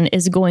version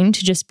is going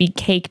to just be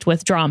caked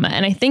with drama.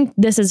 And I think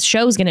this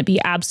show is going to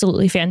be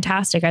absolutely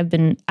fantastic. I've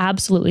been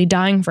absolutely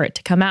dying for it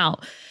to come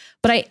out.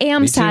 But I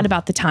am sad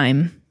about the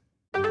time.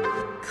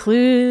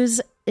 Clues.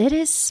 It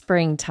is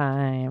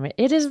springtime.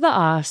 It is the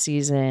off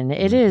season.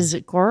 It is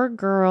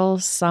girl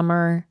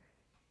summer.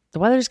 The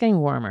weather's getting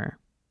warmer.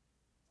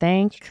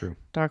 Thank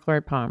Dark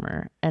Lord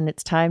Palmer. And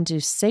it's time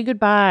to say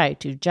goodbye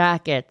to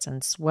jackets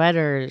and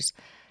sweaters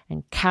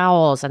and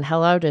cowls and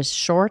hello to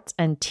shorts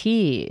and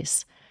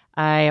tees.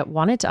 I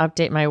wanted to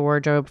update my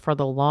wardrobe for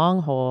the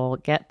long haul,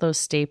 get those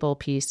staple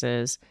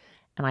pieces,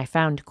 and I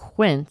found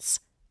Quince.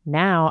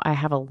 Now I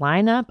have a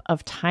lineup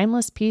of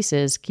timeless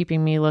pieces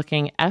keeping me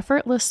looking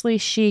effortlessly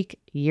chic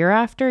year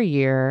after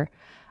year.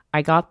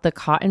 I got the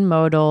cotton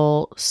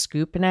modal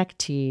scoop neck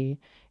tee.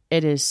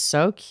 It is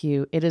so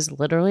cute. It is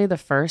literally the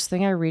first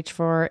thing I reach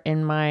for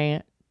in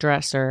my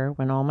dresser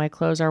when all my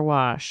clothes are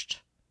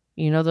washed.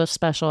 You know those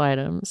special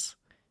items.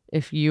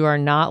 If you are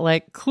not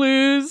like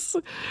Clues,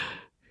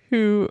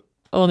 who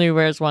only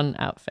wears one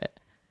outfit.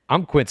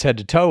 I'm Quince head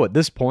to toe at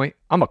this point.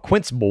 I'm a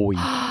Quince boy.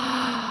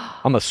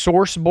 I'm a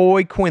Source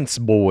boy, Quince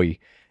boy.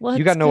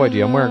 You got no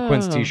idea. I'm wearing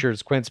Quince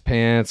t-shirts, Quince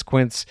pants,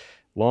 Quince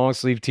long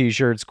sleeve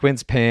t-shirts,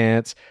 Quince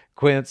pants,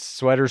 Quince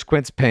sweaters,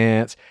 Quince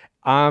pants.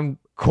 I'm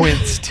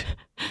Quinced.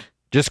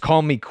 Just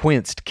call me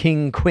Quinced.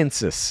 King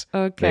Quinces.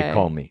 Okay. They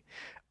call me.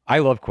 I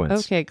love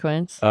Quince. Okay,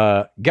 Quince.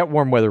 Get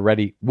warm weather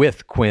ready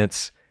with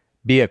Quince.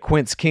 Be a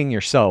Quince king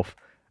yourself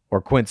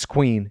or Quince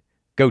queen.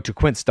 Go to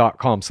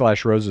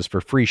quince.com/roses for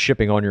free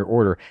shipping on your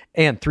order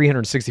and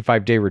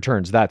 365-day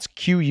returns. That's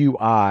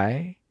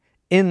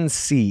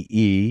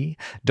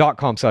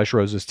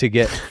QUINCE.com/roses to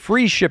get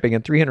free shipping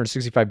and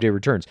 365-day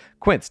returns.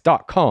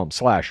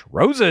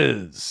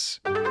 Quince.com/roses.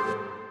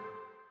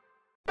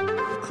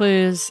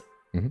 Clues.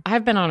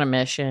 I've been on a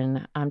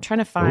mission. I'm trying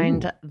to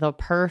find the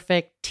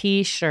perfect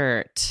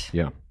t-shirt.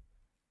 Yeah.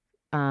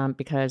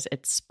 Because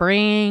it's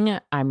spring.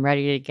 I'm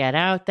ready to get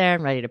out there.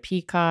 I'm ready to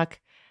peacock.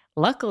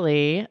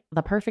 Luckily,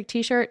 the perfect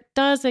t-shirt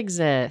does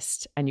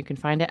exist, and you can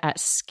find it at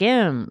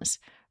Skims.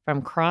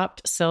 From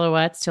cropped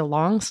silhouettes to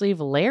long sleeve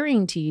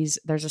layering tees,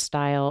 there's a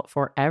style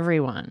for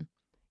everyone.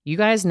 You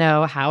guys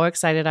know how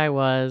excited I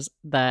was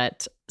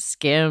that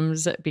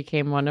Skims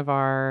became one of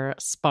our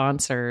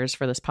sponsors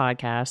for this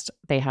podcast.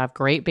 They have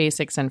great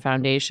basics and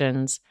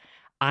foundations.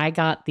 I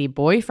got the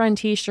boyfriend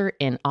t-shirt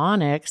in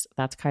onyx.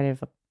 That's kind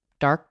of a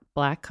dark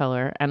black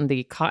color, and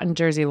the cotton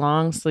jersey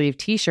long sleeve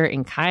t-shirt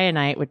in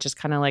kyanite, which is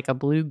kind of like a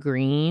blue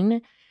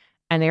green.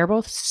 And they're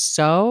both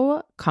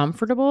so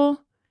comfortable.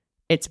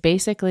 It's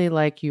basically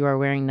like you are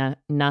wearing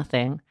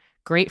nothing.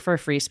 Great for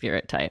free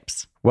spirit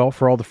types. Well,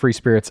 for all the free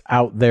spirits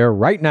out there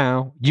right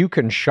now, you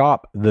can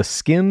shop the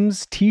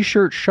Skims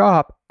t-shirt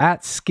shop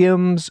at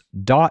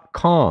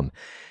skims.com.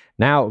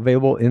 Now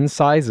available in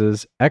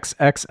sizes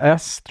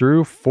XXS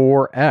through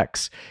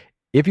 4X.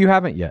 If you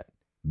haven't yet,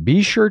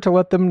 be sure to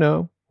let them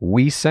know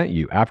we sent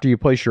you. After you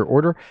place your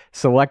order,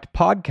 select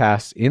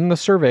podcasts in the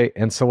survey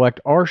and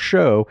select our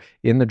show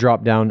in the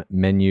drop-down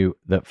menu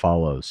that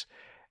follows.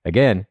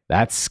 Again,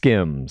 that's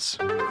Skims.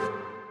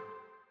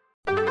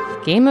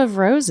 Game of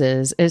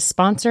Roses is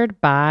sponsored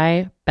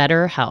by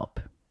BetterHelp.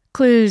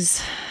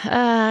 Clues.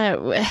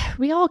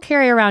 We all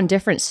carry around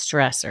different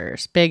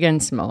stressors, big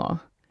and small.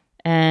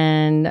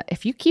 And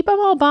if you keep them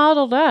all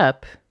bottled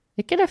up,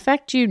 it can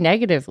affect you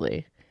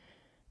negatively.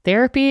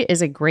 Therapy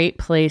is a great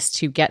place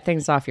to get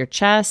things off your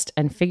chest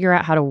and figure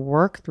out how to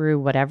work through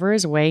whatever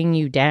is weighing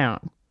you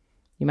down.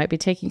 You might be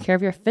taking care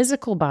of your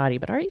physical body,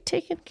 but are you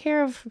taking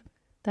care of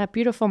that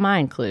beautiful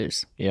mind,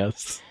 Clues?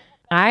 Yes.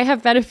 I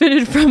have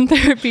benefited from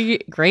therapy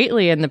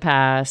greatly in the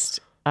past.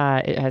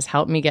 It has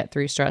helped me get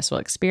through stressful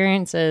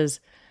experiences,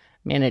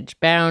 manage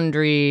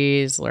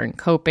boundaries, learn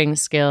coping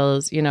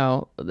skills. You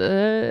know,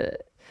 the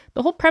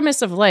whole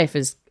premise of life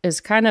is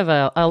kind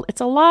of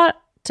it's a lot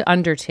to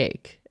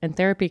undertake, and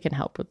therapy can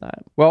help with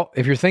that. Well,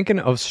 if you're thinking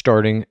of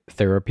starting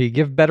therapy,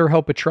 give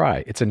BetterHelp a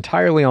try. It's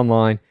entirely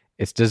online.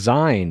 It's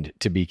designed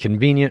to be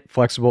convenient,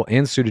 flexible,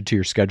 and suited to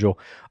your schedule.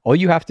 All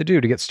you have to do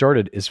to get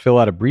started is fill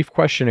out a brief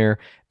questionnaire.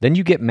 Then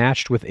you get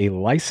matched with a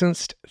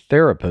licensed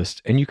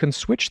therapist, and you can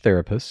switch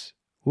therapists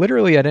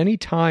literally at any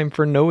time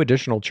for no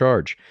additional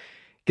charge.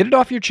 Get it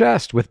off your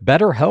chest with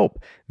BetterHelp.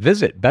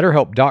 Visit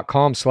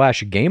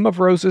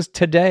betterhelp.com/gameofroses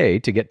today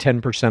to get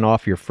 10%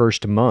 off your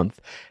first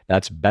month.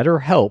 That's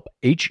BetterHelp,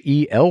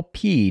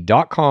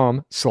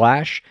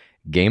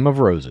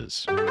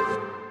 HELP.com/gameofroses.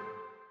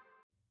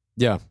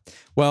 Yeah.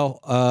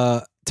 Well,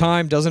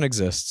 time doesn't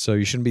exist, so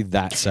you shouldn't be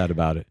that sad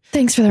about it.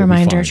 Thanks for the We'll be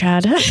reminder,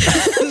 fine. Chad.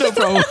 No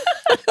problem.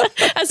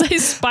 As I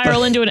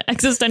spiral into an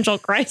existential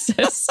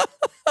crisis.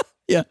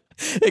 Yeah.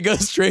 It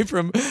goes straight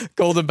from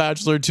Golden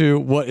Bachelor to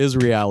what is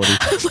reality.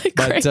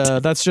 But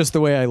that's just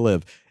the way I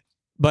live.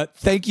 But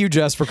thank you,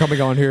 Jess, for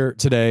coming on here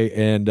today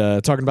and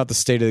talking about the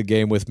state of the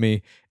game with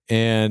me.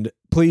 And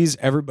please,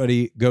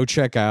 everybody, go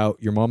check out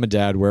Your Mom and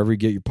Dad wherever you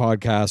get your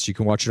podcasts. You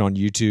can watch it on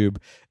YouTube.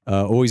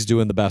 Always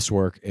doing the best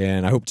work.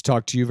 And I hope to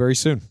talk to you very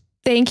soon.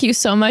 Thank you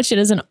so much. It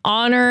is an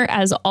honor,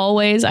 as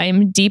always. I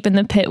am deep in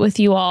the pit with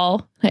you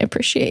all. I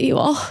appreciate you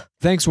all.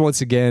 Thanks once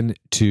again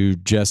to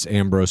Jess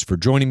Ambrose for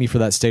joining me for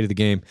that State of the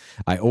Game.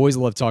 I always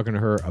love talking to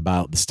her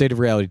about the state of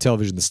reality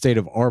television, the state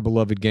of our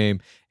beloved game,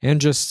 and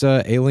just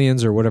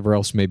aliens or whatever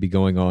else may be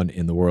going on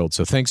in the world.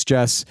 So thanks,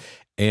 Jess.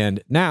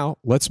 And now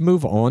let's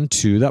move on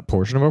to that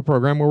portion of our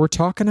program where we're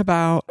talking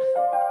about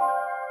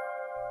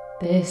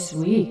This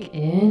week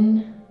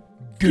in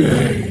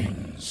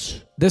games.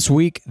 This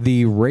week,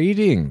 the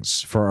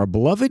ratings for our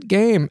beloved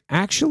game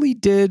actually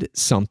did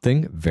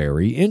something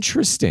very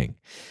interesting.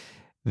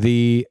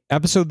 The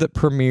episode that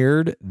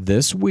premiered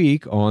this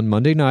week on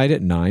Monday night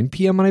at 9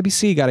 p.m. on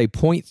ABC got a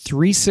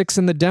 0.36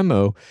 in the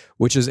demo,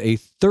 which is a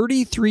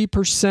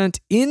 33%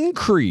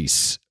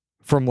 increase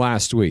from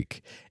last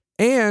week,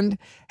 and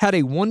had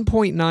a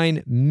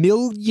 1.9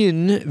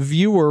 million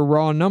viewer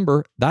raw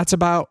number. That's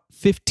about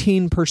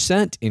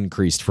 15%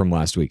 increased from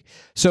last week.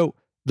 So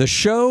the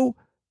show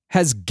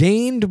has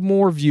gained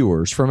more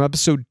viewers from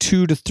episode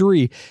 2 to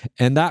 3,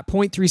 and that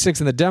 0.36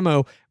 in the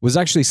demo was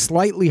actually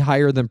slightly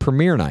higher than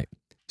premiere night.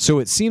 So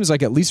it seems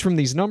like, at least from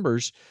these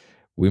numbers,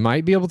 we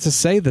might be able to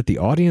say that the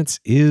audience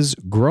is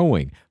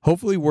growing.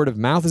 Hopefully word of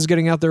mouth is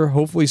getting out there.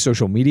 Hopefully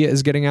social media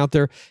is getting out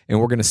there,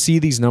 and we're going to see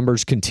these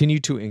numbers continue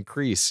to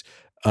increase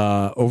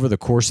over the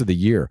course of the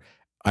year.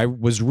 I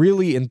was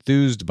really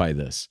enthused by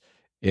this.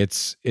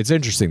 It's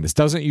interesting. This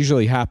doesn't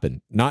usually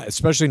happen,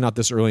 especially not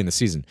this early in the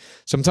season.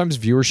 Sometimes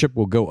viewership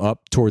will go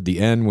up toward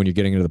the end when you're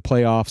getting into the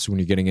playoffs, when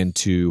you're getting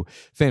into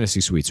fantasy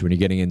suites, when you're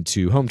getting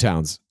into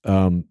hometowns.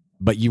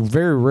 But you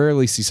very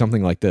rarely see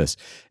something like this,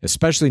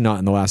 especially not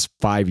in the last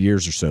 5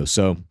 years or so.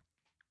 So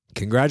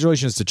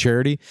congratulations to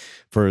Charity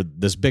for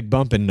this big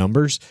bump in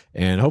numbers,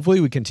 and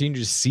hopefully we continue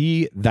to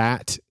see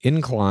that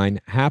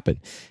incline happen.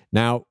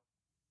 Now,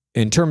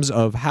 in terms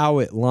of how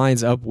it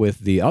lines up with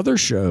the other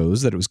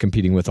shows that it was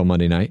competing with on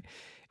Monday night,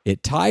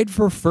 it tied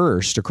for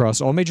first across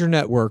all major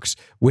networks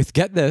with,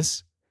 get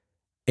this,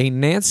 a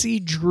Nancy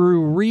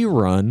Drew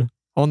rerun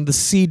on the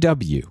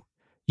CW.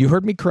 You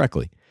heard me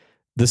correctly.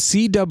 The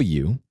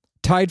CW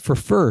tied for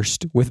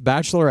first with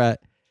Bachelorette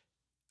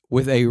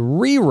with a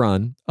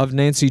rerun of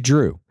Nancy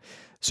Drew.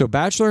 So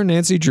Bachelor and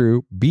Nancy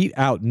Drew beat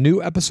out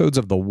new episodes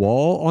of The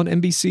Wall on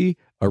NBC,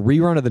 a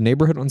rerun of The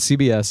Neighborhood on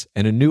CBS,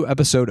 and a new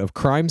episode of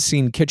Crime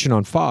Scene Kitchen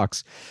on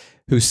Fox,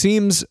 who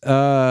seems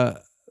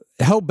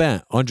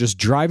hell-bent on just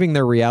driving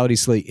their reality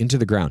slate into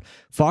the ground.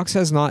 Fox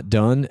has not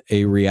done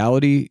a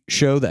reality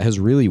show that has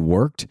really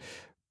worked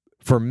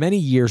for many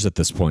years at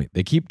this point.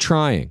 They keep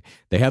trying.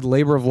 They had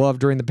Labor of Love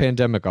during the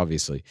pandemic,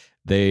 obviously.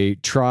 They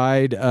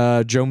tried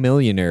Joe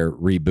Millionaire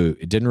reboot.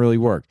 It didn't really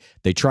work.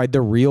 They tried The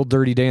Real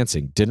Dirty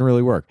Dancing. Didn't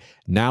really work.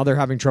 Now they're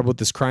having trouble with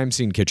this Crime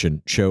Scene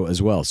Kitchen show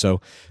as well. So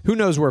who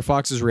knows where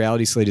Fox's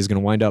reality slate is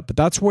going to wind up. But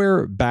that's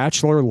where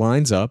Bachelor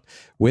lines up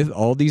with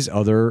all these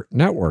other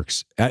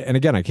networks. And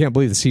again, I can't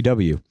believe the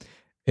CW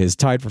is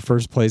tied for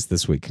first place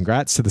this week.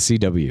 Congrats to the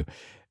CW.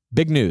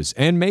 Big news.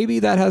 And maybe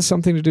that has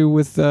something to do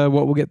with what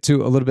we'll get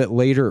to a little bit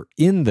later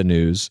in the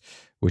news,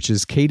 which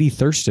is Katie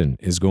Thurston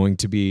is going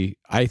to be,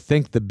 I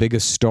think, the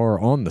biggest star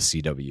on the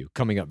CW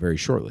coming up very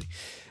shortly.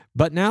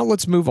 But now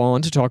let's move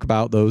on to talk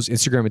about those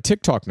Instagram and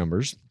TikTok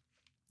numbers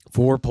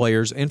for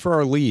players and for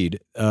our lead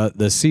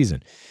this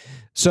season.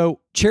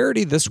 So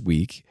Charity this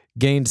week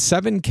gained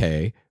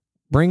 7K,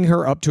 bringing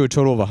her up to a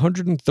total of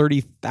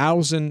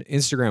 130,000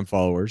 Instagram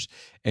followers,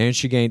 and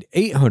she gained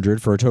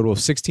 800 for a total of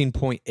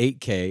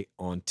 16.8K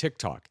on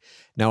TikTok.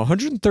 Now,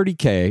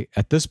 130K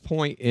at this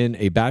point in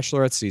a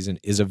Bachelorette season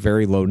is a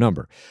very low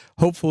number.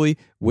 Hopefully,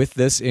 with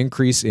this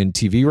increase in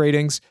TV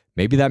ratings,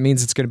 maybe that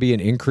means it's going to be an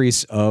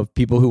increase of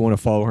people who want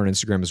to follow her on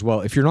Instagram as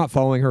well. If you're not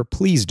following her,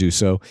 please do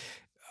so.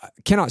 I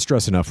cannot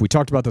stress enough. We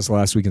talked about this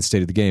last week in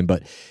State of the Game,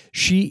 but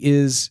she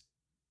is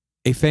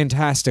a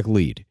fantastic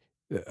lead.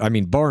 I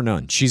mean, bar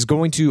none. She's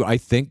going to, I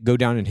think, go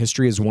down in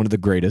history as one of the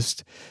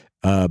greatest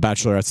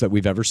bachelorettes that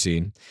we've ever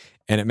seen.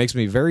 And it makes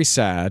me very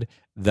sad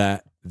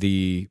that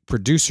the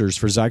producers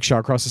for Zach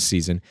Shawcross's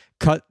season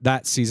cut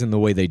that season the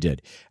way they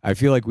did. I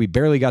feel like we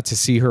barely got to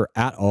see her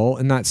at all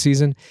in that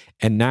season,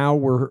 and now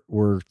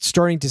we're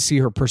starting to see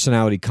her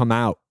personality come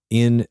out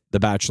in The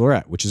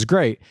Bachelorette, which is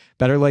great.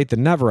 Better late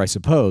than never, I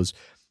suppose.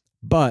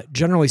 But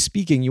generally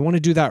speaking, you want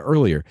to do that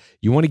earlier.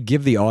 You want to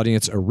give the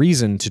audience a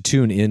reason to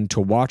tune in to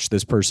watch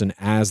this person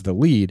as the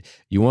lead.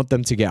 You want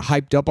them to get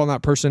hyped up on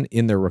that person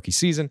in their rookie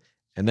season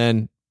and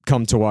then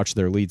come to watch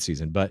their lead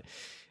season. But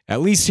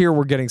at least here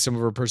we're getting some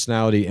of her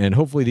personality, and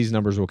hopefully these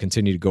numbers will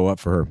continue to go up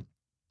for her.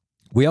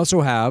 We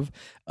also have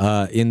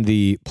in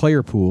the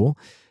player pool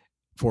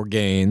for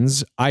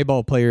gains,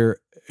 eyeball player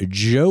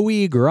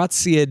Joey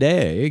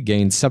Graziadei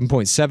gained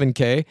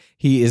 7.7K.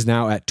 He is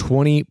now at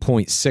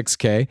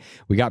 20.6K.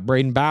 We got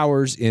Braden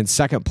Bowers in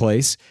second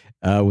place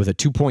with a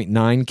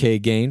 2.9K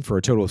gain for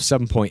a total of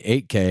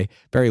 7.8K.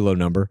 Very low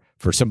number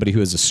for somebody who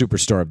is a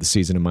superstar of the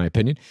season, in my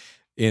opinion.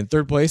 In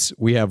third place,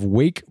 we have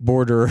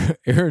wakeboarder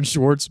Aaron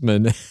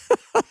Schwartzman.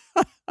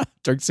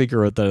 Dark Seeker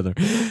wrote that in there.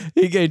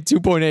 He gained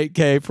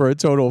 2.8K for a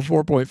total of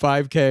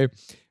 4.5K.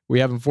 We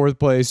have in fourth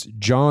place,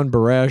 John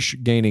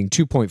Baresh gaining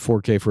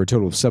 2.4K for a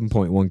total of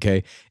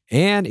 7.1K.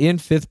 And in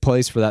fifth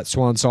place for that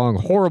swan song,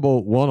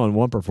 horrible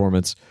one-on-one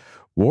performance,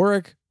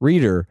 Warwick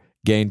Reeder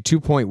gained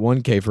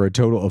 2.1K for a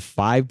total of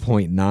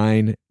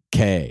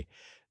 5.9K.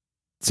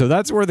 So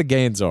that's where the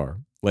gains are,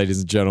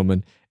 ladies and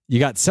gentlemen. You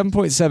got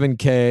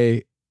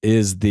 7.7K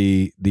is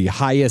the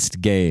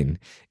highest gain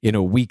in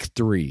a week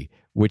 3,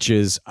 which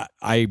is,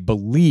 I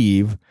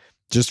believe,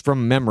 just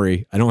from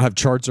memory, I don't have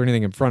charts or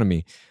anything in front of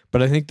me,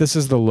 but I think this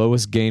is the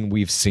lowest gain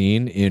we've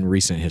seen in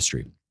recent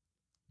history.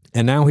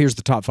 And now here's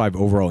the top 5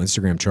 overall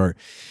Instagram chart.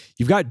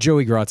 You've got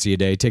Joey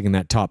Graziadei taking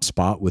that top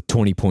spot with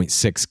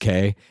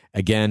 20.6K.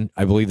 Again,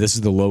 I believe this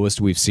is the lowest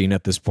we've seen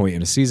at this point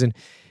in a season.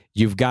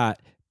 You've got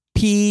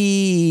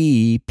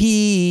PP,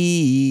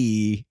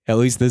 at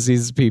least this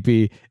season's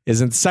PP,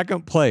 is in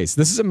second place.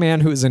 This is a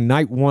man who is a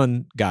night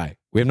 1 guy.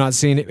 We have not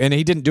seen it, and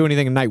he didn't do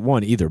anything in night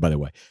 1 either, by the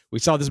way. We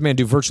saw this man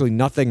do virtually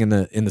nothing in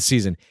the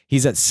season.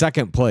 He's at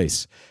second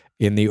place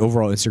in the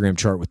overall Instagram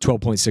chart with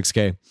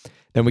 12.6K.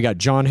 Then we got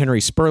John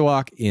Henry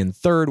Spurlock in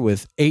third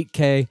with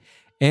 8K.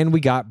 And we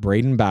got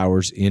Braden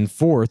Bowers in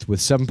fourth with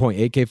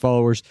 7.8K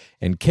followers.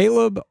 And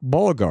Caleb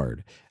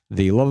Ballgard,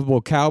 the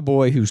lovable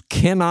cowboy who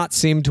cannot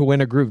seem to win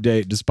a group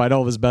date despite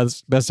all of his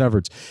best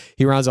efforts,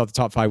 he rounds out the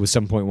top 5 with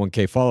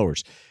 7.1K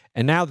followers.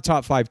 And now the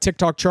top 5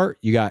 TikTok chart.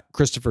 You got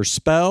Christopher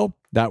Spell.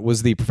 That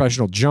was the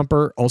professional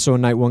jumper, also a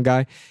night 1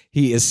 guy.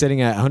 He is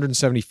sitting at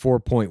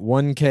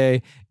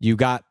 174.1K. You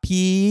got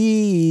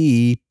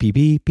P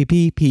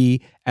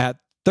at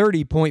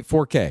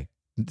 30.4K.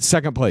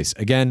 Second place.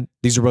 Again,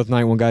 these are both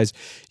night 1 guys.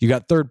 You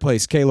got third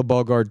place, Caleb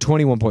Ballgard,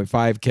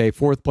 21.5K.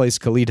 Fourth place,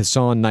 Khalid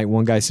Hassan, night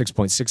 1 guy,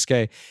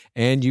 6.6K.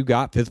 And you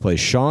got fifth place,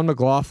 Sean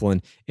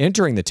McLaughlin,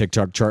 entering the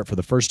TikTok chart for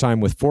the first time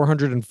with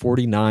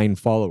 449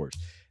 followers.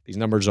 These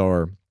numbers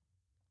are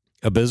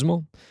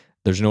abysmal.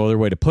 There's no other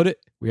way to put it.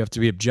 We have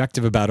to be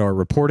objective about our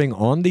reporting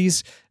on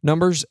these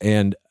numbers,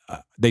 and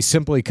they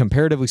simply,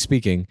 comparatively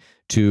speaking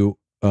to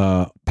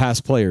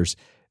past players,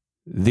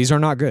 these are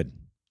not good.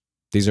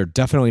 These are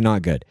definitely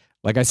not good.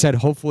 Like I said,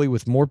 hopefully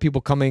with more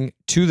people coming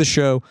to the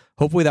show,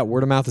 hopefully that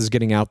word of mouth is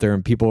getting out there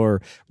and people are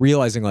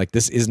realizing like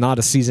this is not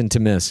a season to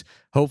miss.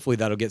 Hopefully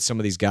that'll get some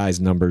of these guys'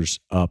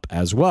 numbers up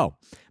as well.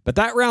 But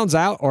that rounds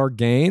out our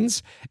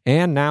gains.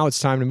 And now it's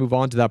time to move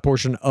on to that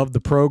portion of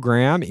the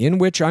program in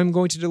which I'm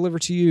going to deliver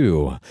to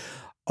you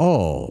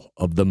all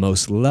of the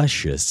most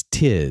luscious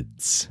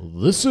tids.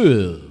 This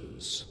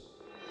is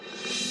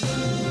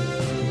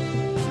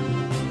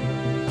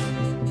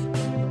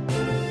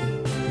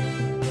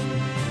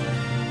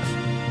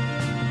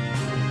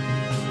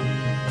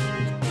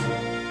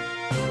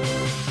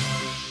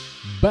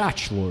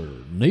Bachelor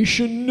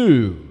Nation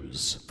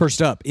News.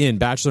 First up in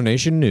Bachelor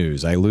Nation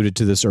News, I alluded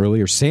to this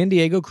earlier, San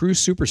Diego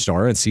Cruise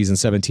superstar and season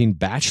 17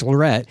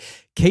 Bachelorette,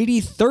 Katie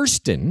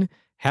Thurston,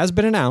 has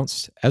been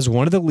announced as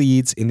one of the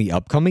leads in the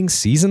upcoming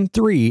season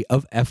 3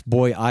 of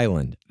F-Boy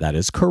Island. That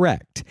is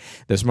correct.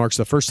 This marks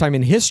the first time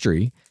in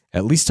history,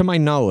 at least to my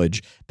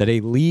knowledge, that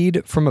a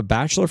lead from a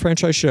Bachelor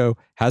franchise show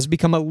has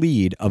become a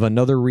lead of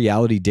another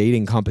reality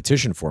dating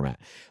competition format.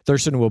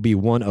 Thurston will be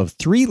one of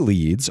 3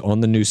 leads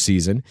on the new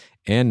season,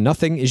 and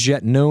nothing is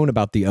yet known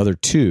about the other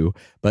 2,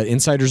 but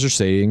insiders are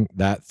saying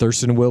that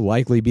Thurston will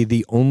likely be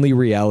the only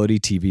reality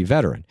TV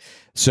veteran.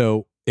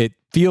 So it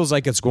feels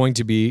like it's going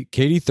to be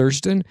Katie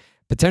Thurston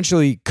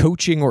potentially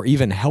coaching or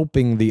even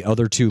helping the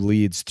other 2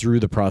 leads through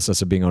the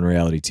process of being on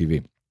reality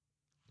TV.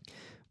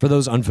 For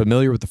those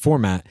unfamiliar with the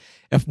format,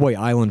 F-Boy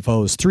Island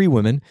follows 3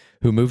 women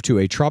who move to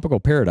a tropical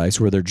paradise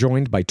where they're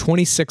joined by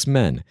 26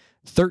 men.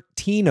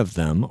 13 of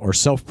them are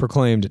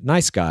self-proclaimed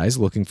nice guys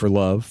looking for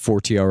love, 4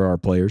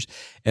 TRR players,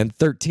 and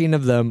 13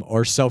 of them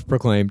are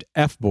self-proclaimed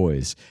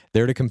F-Boys,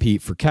 there to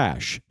compete for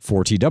cash,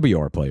 4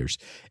 TWR players.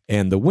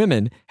 And the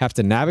women have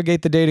to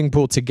navigate the dating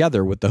pool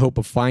together with the hope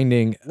of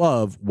finding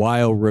love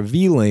while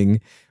revealing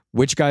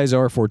which guys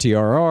are 4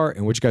 TRR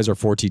and which guys are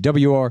 4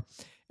 TWR.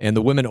 and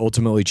the women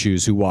ultimately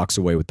choose who walks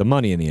away with the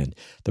money in the end.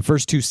 The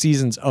first 2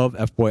 seasons of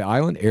F-Boy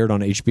Island aired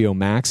on HBO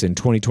Max in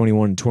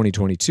 2021 and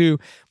 2022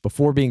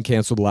 before being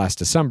canceled last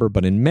December,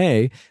 but in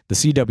May, the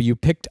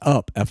CW picked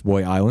up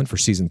F-Boy Island for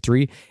season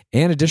 3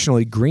 and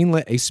additionally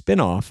greenlit a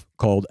spin-off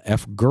called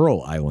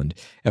F-Girl Island.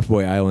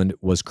 F-Boy Island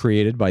was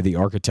created by the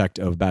architect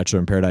of Bachelor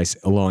in Paradise,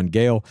 Elon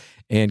Gale,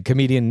 and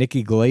comedian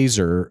Nikki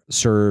Glazer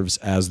serves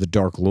as the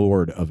Dark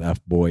Lord of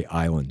F-Boy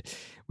Island.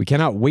 We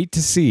cannot wait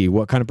to see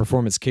what kind of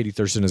performance Katie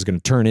Thurston is going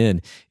to turn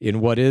in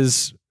what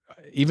is,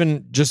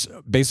 even just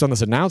based on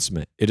this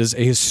announcement, it is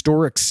a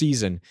historic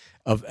season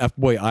of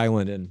F-Boy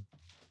Island. And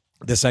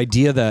this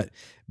idea that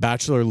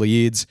Bachelor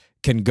leads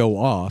can go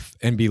off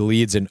and be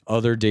leads in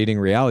other dating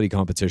reality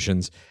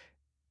competitions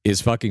is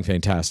fucking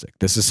fantastic.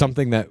 This is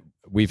something that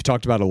we've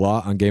talked about a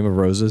lot on Game of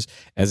Roses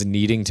as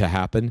needing to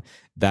happen,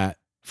 that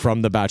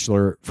from the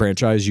Bachelor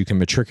franchise, you can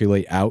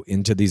matriculate out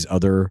into these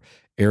other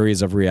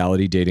areas of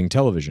reality dating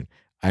television.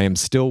 I am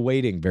still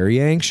waiting very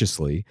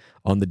anxiously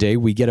on the day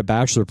we get a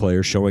Bachelor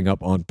player showing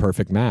up on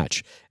Perfect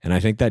Match. And I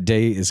think that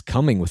day is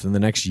coming within the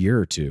next year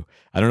or two.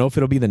 I don't know if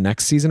it'll be the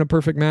next season of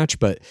Perfect Match,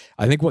 but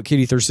I think what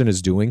Katie Thurston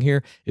is doing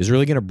here is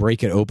really going to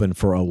break it open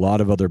for a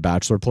lot of other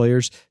Bachelor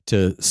players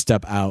to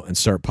step out and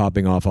start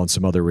popping off on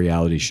some other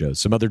reality shows,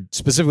 some other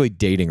specifically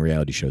dating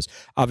reality shows.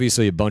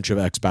 Obviously, a bunch of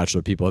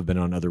ex-Bachelor people have been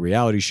on other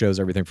reality shows,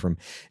 everything from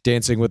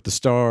Dancing with the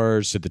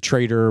Stars to The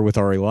Traitor with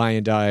Ari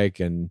Lyondike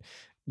and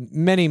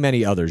many,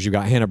 many others. You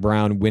got Hannah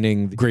Brown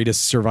winning the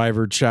Greatest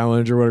Survivor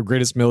Challenge or whatever,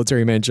 Greatest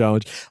Military Man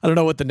Challenge. I don't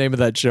know what the name of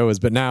that show is,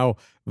 but now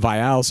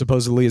Vial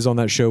supposedly is on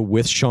that show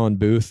with Sean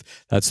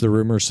Booth. That's the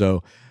rumor.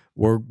 So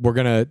we're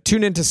going to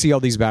tune in to see all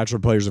these Bachelor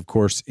players, of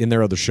course, in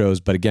their other shows.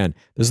 But again,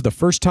 this is the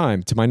first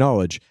time, to my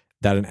knowledge,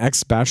 that an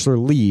ex-Bachelor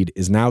lead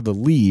is now the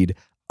lead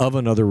of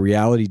another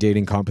reality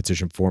dating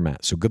competition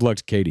format. So good luck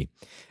to Katie.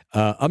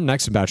 Up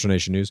next in Bachelor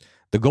Nation news,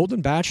 the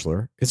Golden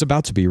Bachelor is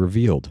about to be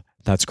revealed.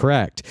 That's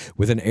correct.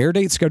 With an air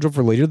date scheduled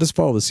for later this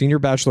fall, the Senior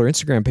Bachelor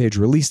Instagram page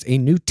released a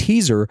new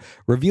teaser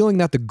revealing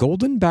that the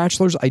Golden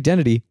Bachelor's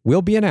identity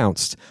will be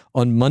announced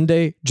on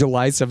Monday,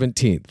 July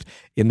 17th.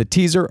 In the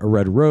teaser, a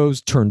red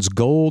rose turns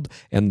gold,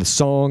 and the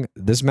song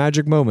This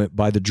Magic Moment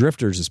by the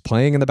Drifters is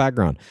playing in the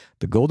background.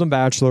 The Golden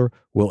Bachelor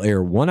will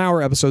air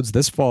 1-hour episodes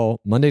this fall,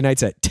 Monday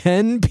nights at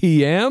 10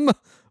 p.m.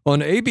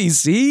 on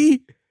ABC.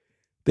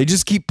 They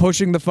just keep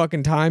pushing the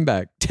fucking time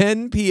back.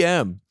 10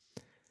 p.m.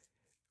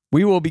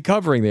 We will be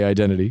covering the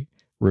identity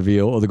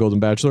reveal of the Golden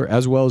Bachelor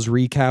as well as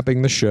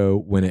recapping the show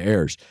when it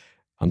airs.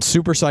 I'm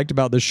super psyched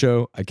about this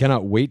show. I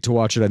cannot wait to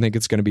watch it. I think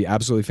it's going to be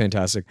absolutely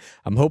fantastic.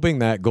 I'm hoping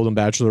that Golden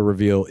Bachelor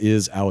reveal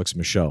is Alex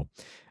Michelle.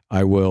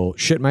 I will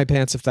shit my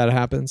pants if that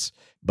happens,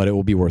 but it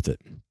will be worth it.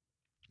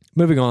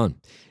 Moving on.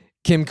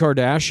 Kim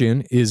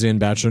Kardashian is in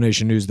Bachelor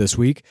Nation news this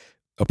week.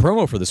 A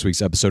promo for this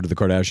week's episode of The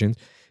Kardashians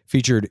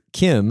featured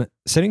Kim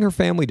sitting her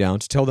family down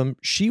to tell them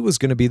she was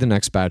going to be the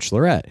next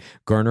Bachelorette,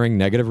 garnering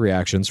negative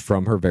reactions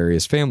from her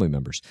various family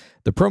members.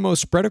 The promo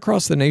spread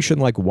across the nation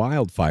like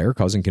wildfire,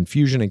 causing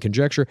confusion and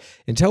conjecture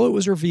until it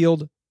was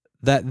revealed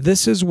that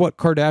this is what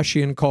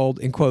Kardashian called,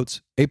 in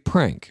quotes, a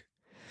prank.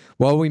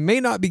 While we may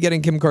not be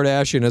getting Kim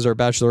Kardashian as our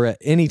Bachelorette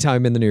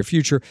anytime in the near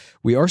future,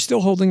 we are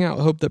still holding out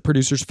hope that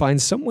producers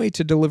find some way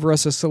to deliver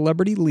us a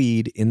celebrity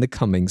lead in the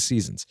coming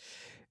seasons.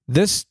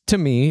 This, to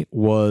me,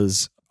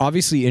 was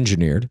obviously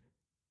engineered.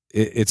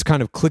 It's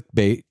kind of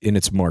clickbait in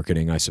its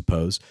marketing, I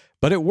suppose,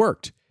 but it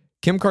worked.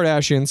 Kim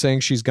Kardashian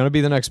saying she's going to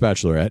be the next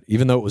Bachelorette,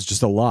 even though it was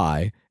just a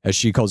lie, as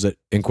she calls it,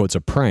 in quotes,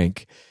 a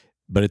prank,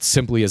 but it's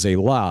simply as a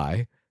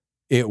lie,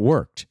 it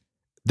worked.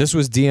 This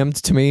was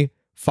DM'd to me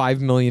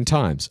 5 million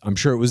times. I'm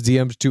sure it was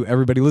DM'd to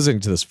everybody listening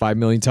to this 5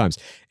 million times.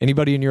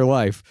 Anybody in your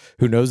life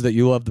who knows that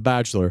you love The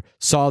Bachelor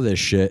saw this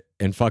shit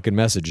and fucking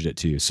messaged it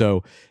to you.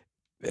 So,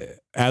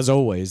 as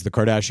always, the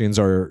Kardashians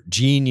are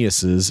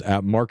geniuses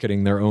at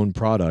marketing their own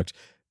product,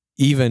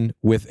 even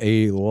with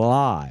a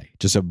lie,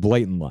 just a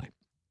blatant lie.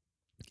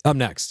 Up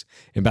next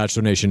in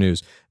Bachelor Nation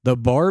news, the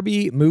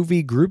Barbie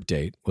movie group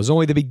date was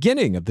only the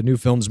beginning of the new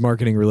film's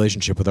marketing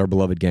relationship with our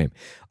beloved game.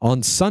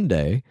 On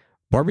Sunday,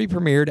 Barbie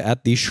premiered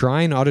at the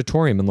Shrine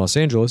Auditorium in Los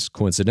Angeles.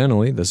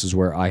 Coincidentally, this is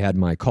where I had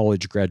my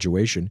college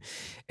graduation.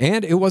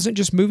 And it wasn't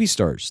just movie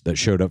stars that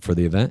showed up for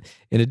the event.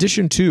 In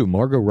addition to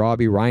Margot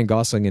Robbie, Ryan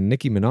Gosling, and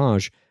Nicki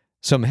Minaj,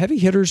 some heavy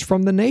hitters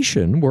from the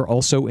nation were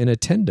also in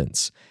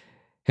attendance.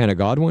 Hannah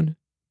Godwin,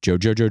 Joe,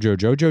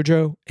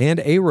 and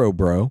Aero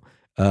Bro,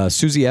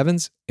 Susie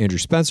Evans, Andrew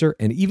Spencer,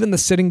 and even the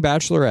sitting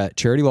Bachelorette,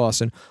 Charity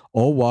Lawson,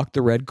 all walked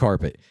the red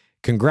carpet.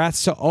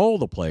 Congrats to all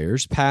the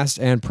players, past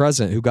and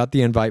present, who got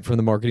the invite from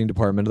the marketing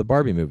department of the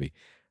Barbie movie.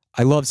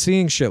 I love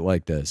seeing shit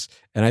like this,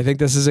 and I think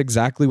this is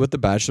exactly what The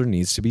Bachelor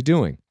needs to be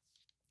doing.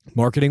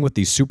 Marketing with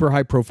these super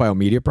high-profile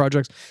media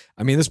projects.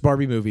 I mean, this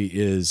Barbie movie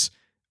is...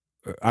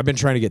 I've been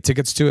trying to get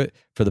tickets to it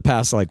for the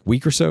past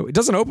week or so. It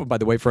doesn't open, by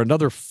the way, for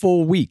another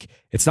full week.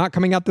 It's not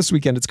coming out this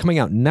weekend. It's coming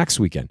out next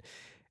weekend.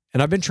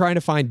 And I've been trying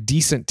to find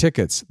decent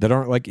tickets that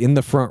aren't in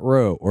the front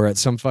row or at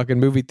some fucking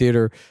movie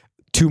theater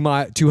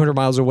 200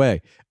 miles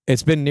away.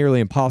 It's been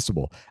nearly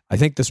impossible. I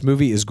think this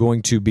movie is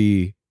going to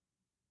be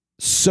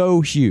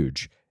so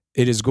huge.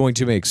 It is going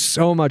to make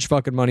so much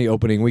fucking money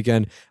opening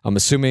weekend. I'm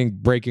assuming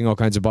breaking all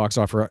kinds of box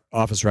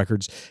office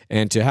records.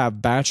 And to have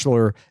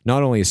Bachelor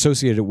not only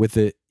associated with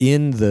it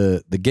in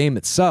the game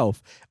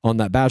itself on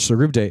that Bachelor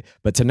group date,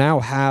 but to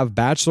now have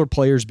Bachelor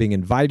players being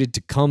invited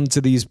to come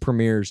to these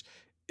premieres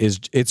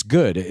it's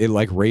good. It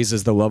like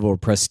raises the level of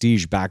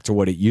prestige back to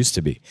what it used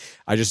to be.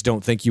 I just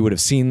don't think you would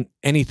have seen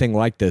anything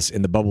like this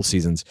in the bubble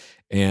seasons.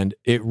 And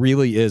it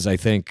really is, I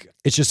think,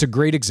 it's just a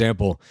great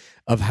example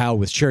of how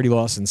with Charity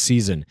Lawson's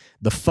season,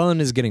 the fun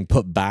is getting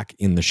put back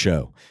in the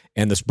show.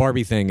 And this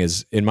Barbie thing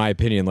is, in my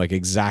opinion, like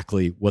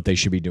exactly what they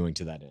should be doing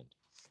to that end.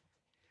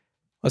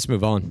 Let's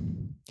move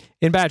on.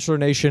 In Bachelor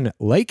Nation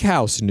Lake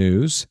House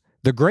news,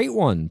 the Great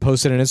One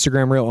posted an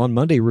Instagram reel on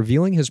Monday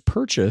revealing his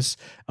purchase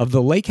of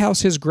the lake house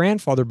his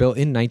grandfather built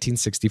in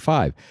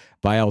 1965.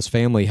 Bael's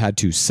family had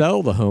to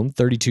sell the home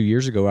 32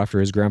 years ago after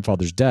his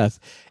grandfather's death,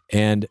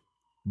 and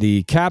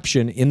the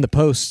caption in the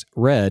post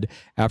read,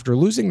 "After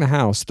losing the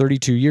house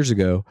 32 years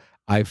ago,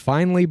 I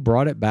finally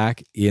brought it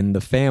back in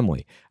the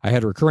family. I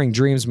had recurring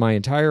dreams my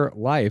entire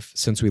life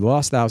since we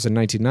lost the house in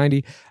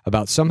 1990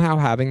 about somehow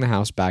having the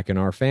house back in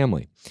our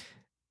family.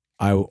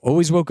 I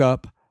always woke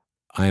up.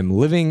 I'm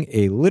living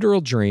a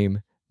literal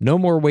dream. No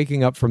more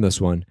waking up from this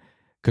one.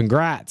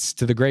 Congrats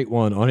to the Great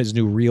One on his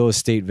new real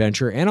estate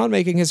venture and on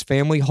making his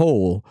family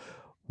whole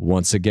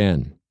once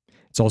again."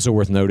 It's also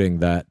worth noting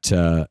that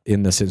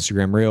in this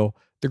Instagram reel,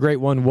 the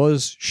Great One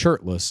was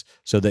shirtless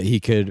so that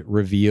he could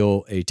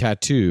reveal a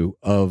tattoo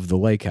of the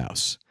lake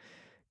house.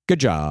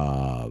 Good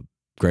job,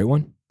 Great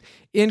One.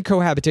 In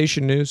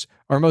cohabitation news,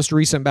 our most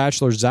recent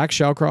bachelor, Zach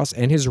Shallcross,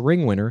 and his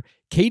ring winner,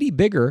 Katie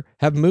Bigger,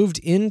 have moved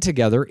in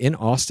together in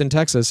Austin,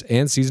 Texas,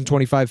 and season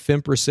 25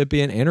 FIMP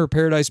recipient and her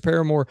Paradise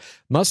Paramour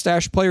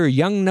mustache player,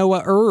 young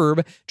Noah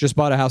Erb, just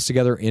bought a house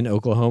together in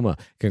Oklahoma.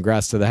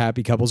 Congrats to the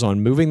happy couples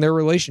on moving their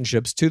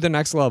relationships to the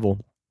next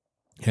level.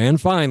 And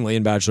finally,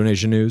 in Bachelor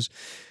Nation news,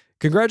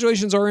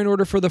 congratulations are in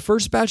order for the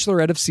first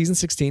Bachelorette of season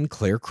 16,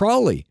 Claire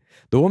Crawley.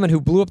 The woman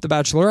who blew up The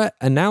Bachelorette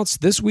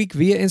announced this week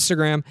via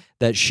Instagram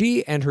that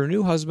she and her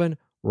new husband,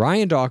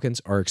 Ryan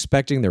Dawkins, are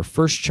expecting their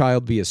first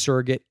child via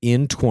surrogate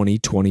in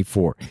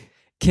 2024.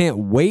 Can't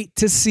wait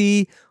to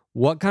see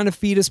what kind of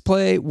fetus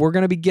play we're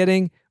going to be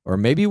getting, or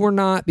maybe we're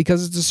not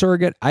because it's a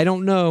surrogate. I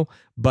don't know,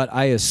 but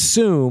I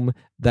assume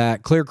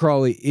that Claire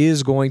Crawley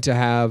is going to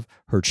have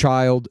her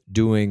child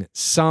doing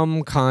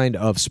some kind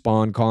of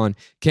spawn con.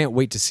 Can't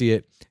wait to see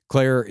it.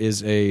 Claire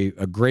is a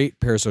great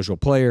parasocial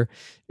player,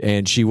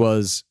 and she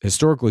was,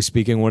 historically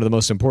speaking, one of the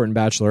most important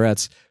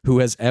bachelorettes who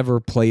has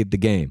ever played the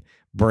game,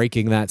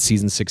 breaking that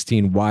season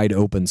 16 wide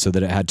open so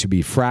that it had to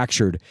be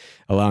fractured,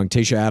 allowing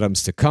Tayshia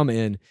Adams to come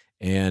in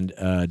and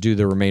do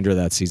the remainder of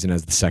that season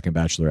as the second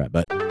bachelorette.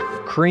 But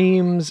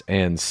creams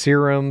and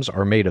serums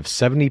are made of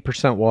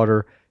 70%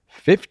 water,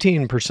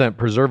 15%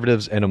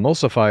 preservatives and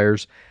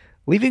emulsifiers,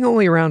 leaving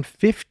only around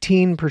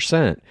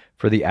 15%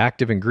 for the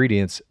active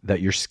ingredients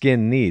that your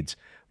skin needs.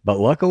 But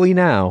luckily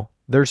now,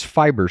 there's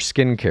Fiber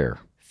Skincare.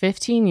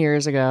 15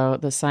 years ago,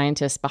 the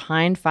scientists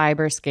behind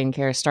Fiber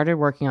Skincare started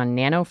working on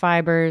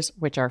nanofibers,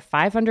 which are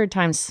 500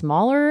 times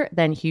smaller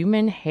than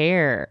human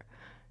hair.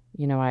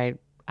 You know, I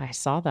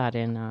saw that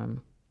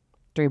in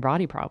Three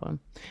Body Problem.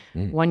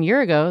 1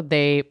 year ago,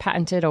 they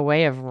patented a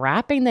way of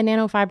wrapping the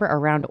nanofiber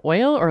around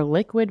oil or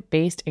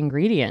liquid-based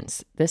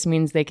ingredients. This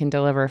means they can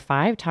deliver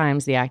 5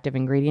 times the active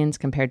ingredients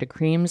compared to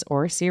creams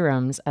or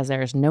serums, as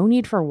there is no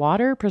need for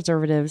water,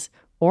 preservatives,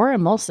 or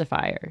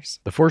emulsifiers.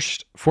 The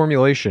first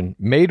formulation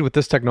made with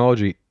this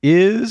technology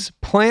is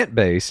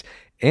plant-based,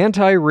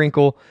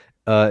 anti-wrinkle.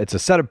 It's a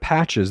set of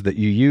patches that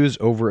you use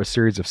over a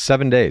series of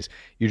 7 days.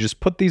 You just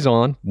put these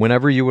on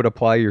whenever you would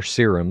apply your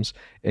serums,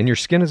 and your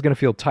skin is going to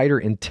feel tighter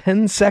in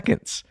 10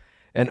 seconds.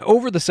 And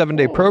over the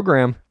 7-day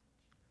program,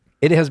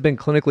 it has been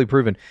clinically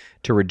proven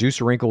to reduce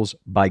wrinkles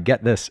by,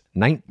 get this,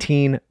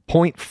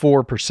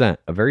 19.4%,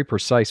 a very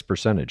precise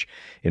percentage.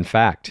 In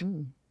fact,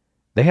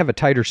 they have a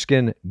tighter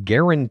skin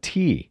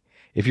guarantee.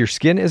 If your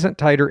skin isn't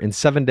tighter in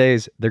 7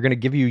 days, they're going to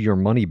give you your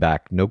money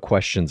back, no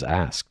questions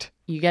asked.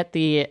 You get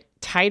the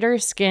tighter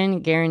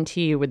skin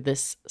guarantee with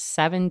this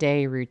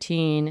 7-day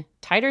routine.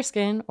 Tighter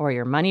skin or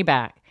your money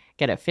back.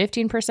 Get a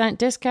 15%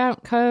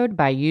 discount code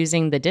by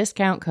using the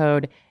discount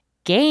code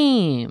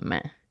GAME.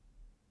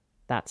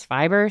 That's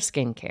Fiber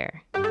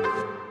Skincare.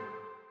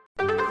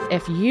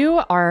 If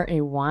you are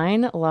a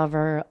wine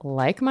lover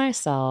like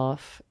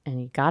myself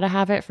and you gotta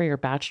have it for your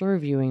bachelor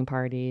viewing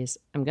parties,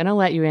 I'm gonna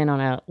let you in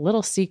on a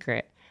little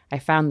secret. I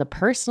found the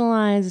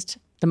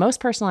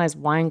most personalized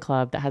wine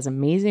club that has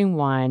amazing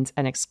wines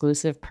and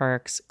exclusive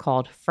perks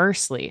called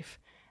First Leaf.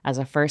 As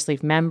a First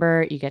Leaf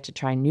member, you get to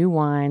try new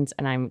wines,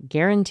 and I'm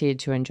guaranteed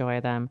to enjoy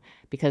them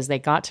because they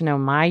got to know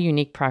my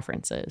unique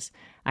preferences.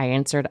 I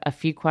answered a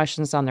few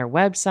questions on their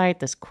website,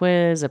 this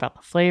quiz about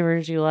the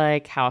flavors you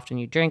like, how often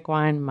you drink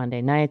wine,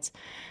 Monday nights,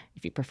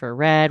 if you prefer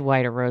red,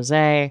 white, or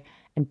rosé.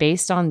 And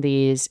based on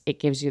these, it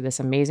gives you this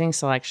amazing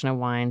selection of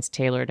wines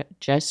tailored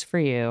just for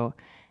you.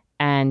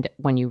 And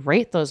when you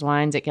rate those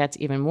wines, it gets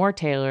even more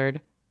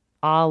tailored,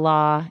 a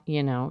la,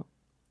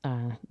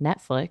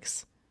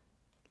 Netflix,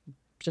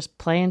 just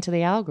play into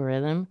the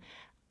algorithm.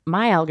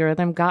 My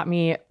algorithm got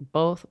me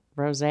both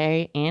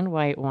rosé and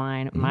white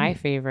wine, my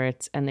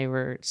favorites, and they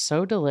were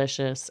so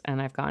delicious,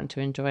 and I've gotten to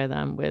enjoy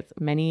them with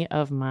many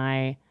of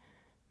my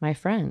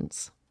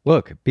friends.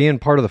 Look, being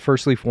part of the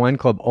First Leaf Wine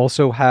Club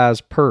also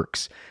has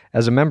perks.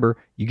 As a member,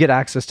 you get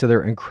access to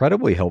their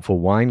incredibly helpful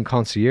wine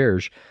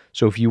concierge.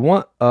 So if you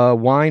want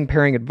wine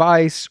pairing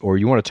advice or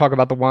you want to talk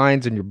about the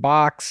wines in your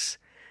box,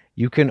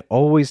 you can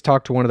always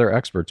talk to one of their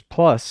experts.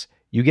 Plus,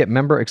 you get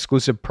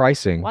member-exclusive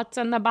pricing What's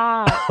in the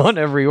box? on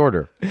every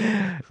order.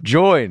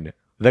 Join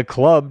the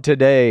club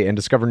today and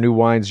discover new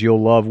wines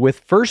you'll love with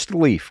First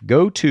Leaf.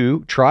 Go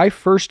to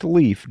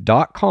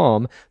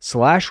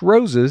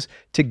tryfirstleaf.com/roses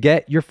to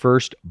get your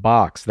first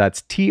box.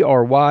 That's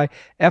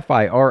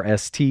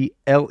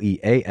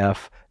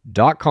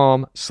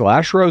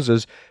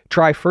tryfirstleaf.com/roses.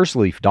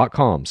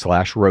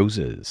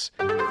 Tryfirstleaf.com/roses.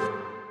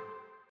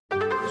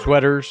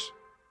 Sweaters,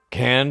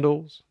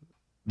 candles,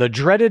 the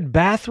dreaded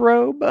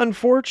bathrobe.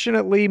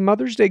 Unfortunately,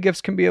 Mother's Day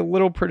gifts can be a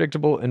little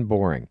predictable and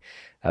boring.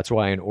 That's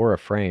why an Aura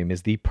frame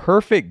is the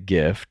perfect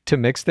gift to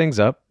mix things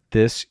up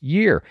this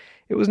year.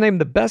 It was named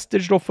the best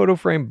digital photo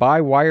frame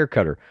by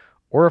Wirecutter.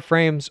 Aura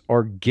frames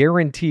are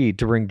guaranteed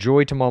to bring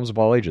joy to moms of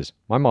all ages.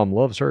 My mom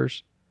loves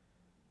hers.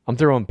 I'm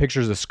throwing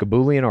pictures of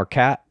Skaboolian, our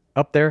cat,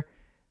 up there.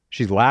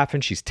 She's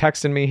laughing. She's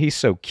texting me. He's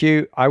so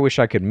cute. I wish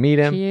I could meet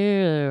him.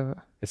 Cute.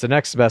 It's the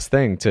next best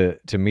thing to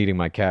meeting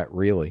my cat,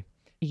 really.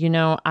 You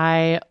know,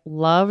 I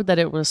love that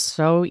it was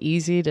so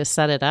easy to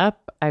set it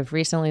up. I've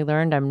recently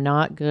learned I'm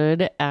not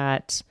good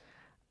at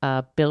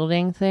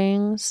building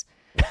things,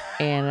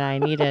 and I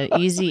need an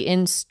easy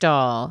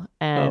install.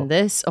 And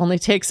this only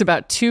takes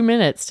about 2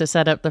 minutes to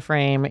set up the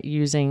frame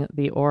using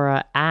the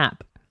Aura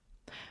app.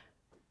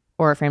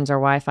 Aura frames are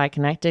Wi-Fi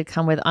connected,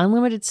 come with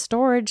unlimited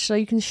storage, so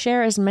you can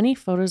share as many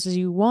photos as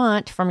you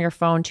want from your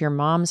phone to your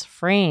mom's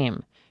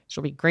frame.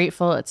 She'll be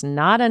grateful it's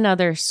not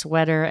another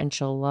sweater, and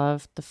she'll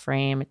love the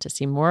frame to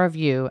see more of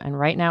you. And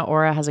right now,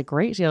 Aura has a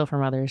great deal for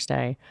Mother's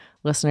Day.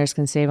 Listeners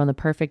can save on the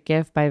perfect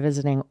gift by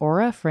visiting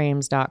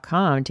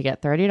auraframes.com to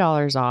get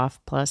 $30 off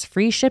plus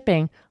free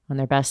shipping on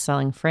their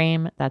best-selling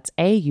frame. That's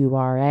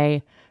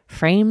AURA,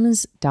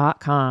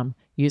 frames.com.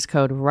 Use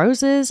code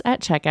ROSES at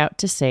checkout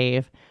to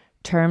save.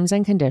 Terms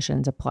and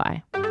conditions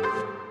apply.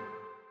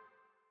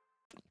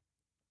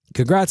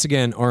 Congrats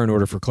again are in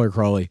order for Claire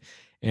Crawley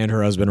and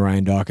her husband,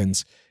 Ryan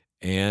Dawkins.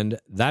 And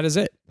that is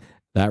it.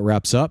 That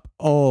wraps up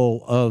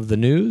all of the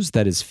news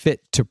that is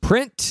fit to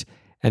print.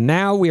 And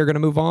now we are going to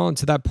move on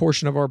to that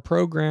portion of our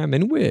program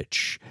in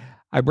which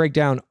I break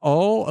down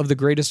all of the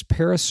greatest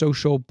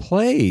parasocial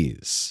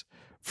plays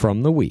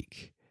from the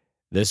week.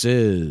 This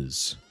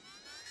is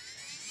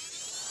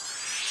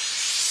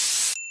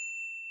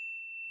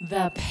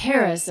The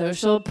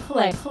parasocial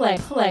play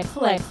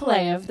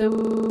of the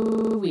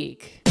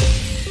week.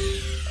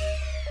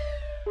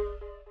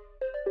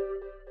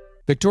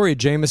 Victoria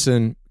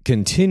Jameson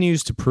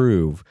continues to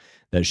prove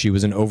that she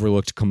was an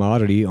overlooked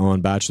commodity on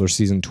Bachelor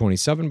Season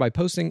 27 by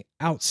posting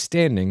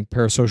outstanding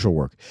parasocial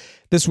work.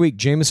 This week,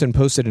 Jameson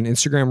posted an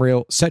Instagram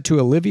reel set to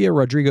Olivia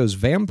Rodrigo's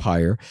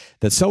Vampire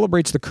that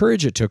celebrates the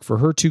courage it took for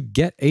her to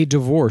get a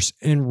divorce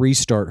and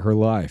restart her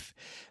life.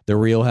 The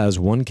reel has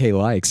 1K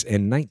likes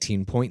and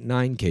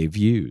 19.9K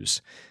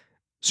views.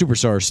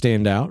 Superstar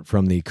standout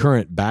from the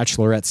current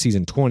Bachelorette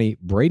Season 20,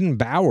 Braden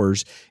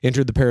Bowers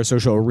entered the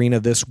parasocial arena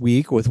this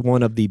week with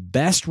one of the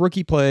best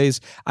rookie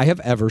plays I have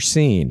ever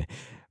seen.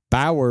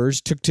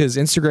 Bowers took to his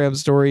Instagram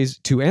stories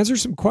to answer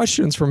some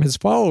questions from his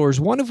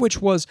followers, one of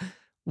which was,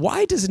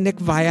 "Why does Nick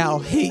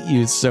Viall hate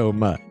you so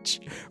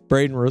much?"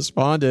 Braden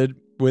responded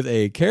with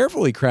a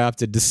carefully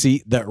crafted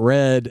deceit that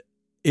read,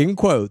 in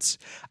quotes,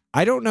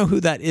 "I don't know who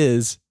that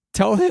is.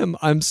 Tell him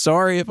I'm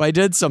sorry if I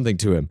did something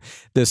to him."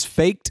 This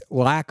faked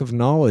lack of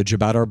knowledge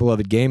about our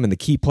beloved game and the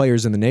key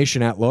players in the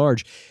nation at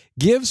large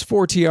gives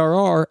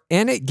 4TRR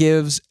and it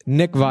gives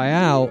Nick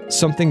Viall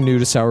something new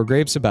to sour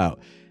grapes about.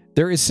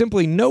 There is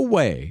simply no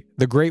way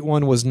the Great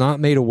One was not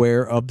made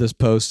aware of this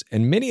post,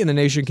 and many in the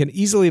nation can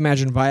easily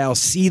imagine Viall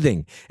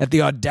seething at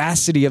the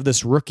audacity of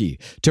this rookie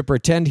to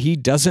pretend he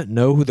doesn't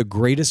know who the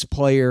greatest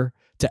player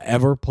to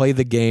ever play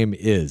the game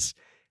is.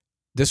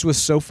 This was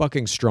so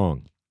fucking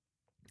strong.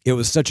 It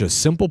was such a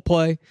simple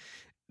play.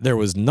 There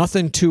was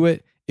nothing to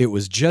it. It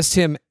was just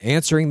him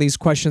answering these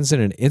questions in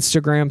an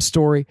Instagram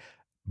story.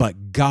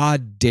 But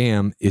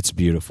goddamn, it's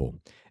beautiful.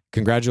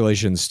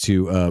 Congratulations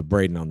to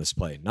Braden on this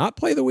play. Not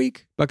play of the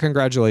week, but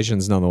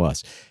congratulations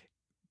nonetheless.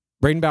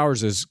 Braden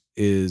Bowers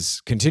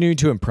is continuing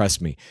to impress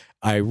me.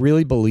 I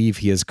really believe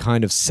he is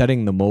kind of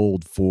setting the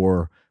mold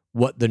for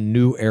what the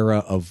new era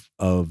of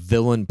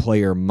villain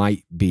player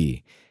might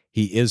be.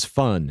 He is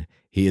fun.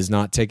 He is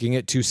not taking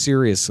it too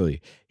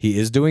seriously. He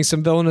is doing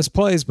some villainous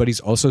plays, but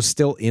he's also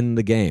still in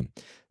the game.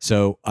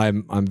 So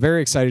I'm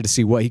very excited to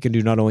see what he can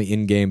do not only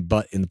in game,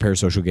 but in the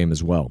parasocial game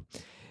as well.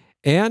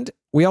 And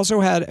we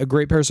also had a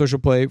great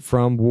parasocial play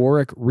from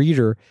Warwick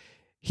Reeder.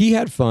 He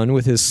had fun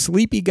with his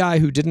sleepy guy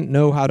who didn't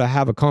know how to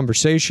have a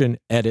conversation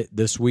edit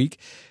this week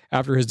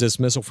after his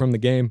dismissal from the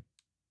game.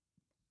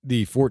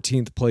 the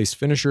 14th place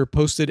finisher,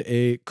 posted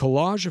a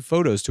collage of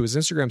photos to his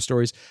Instagram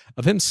stories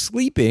of him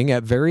sleeping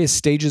at various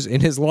stages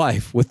in his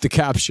life with the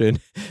caption,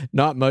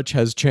 "Not much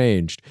has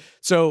changed."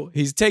 So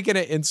he's taken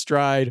it in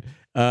stride,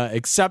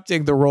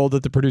 accepting the role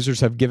that the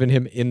producers have given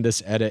him in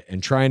this edit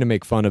and trying to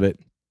make fun of it,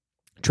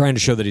 trying to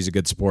show that he's a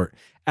good sport.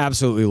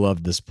 Absolutely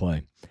loved this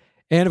play.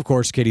 And of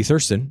course, Katie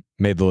Thurston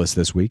made the list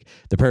this week.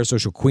 The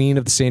parasocial queen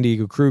of the San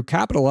Diego crew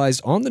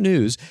capitalized on the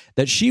news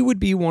that she would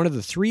be one of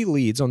the 3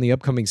 leads on the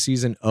upcoming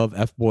season of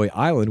F-Boy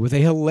Island with a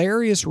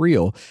hilarious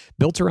reel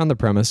built around the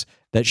premise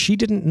that she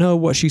didn't know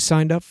what she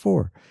signed up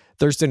for.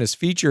 Thurston is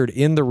featured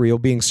in the reel,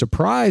 being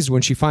surprised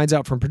when she finds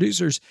out from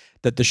producers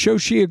that the show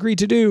she agreed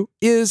to do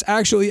is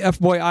actually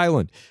F-Boy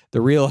Island.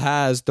 The reel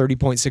has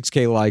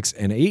 30.6K likes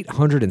and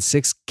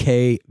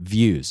 806K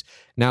views.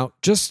 Now,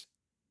 just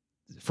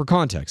for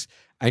context,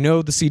 I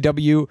know the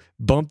CW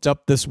bumped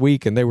up this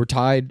week and they were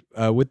tied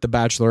with The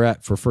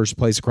Bachelorette for first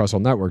place across all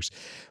networks.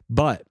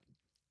 But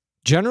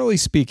generally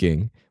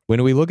speaking,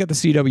 when we look at the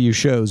CW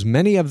shows,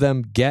 many of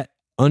them get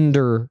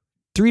under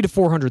 300,000 to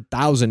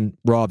 400,000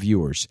 raw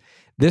viewers.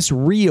 This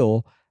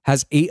reel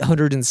has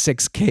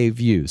 806K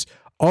views.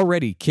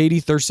 Already, Katie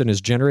Thurston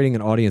is generating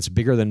an audience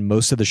bigger than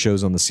most of the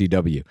shows on the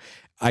CW.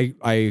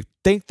 I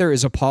think there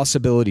is a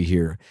possibility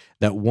here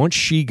that once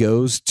she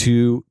goes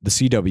to the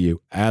CW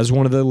as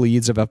one of the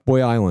leads of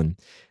F-Boy Island,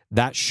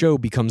 that show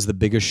becomes the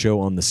biggest show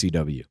on the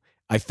CW.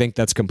 I think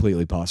that's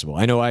completely possible.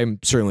 I know I'm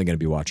certainly going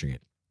to be watching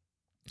it.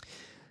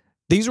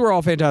 These were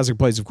all fantastic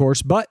plays, of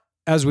course, but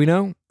as we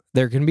know,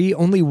 there can be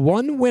only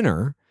one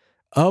winner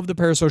of the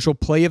Parasocial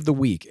Play of the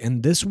Week.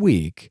 And this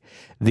week,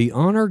 the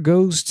honor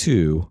goes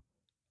to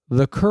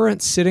the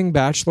current sitting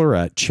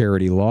Bachelorette,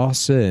 Charity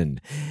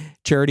Lawson.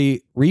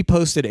 Charity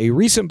reposted a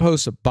recent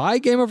post by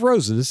Game of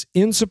Roses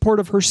in support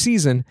of her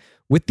season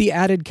with the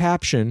added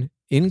caption,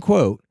 in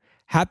quote,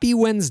 "Happy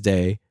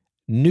Wednesday,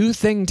 new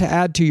thing to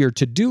add to your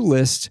to-do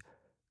list,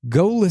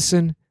 go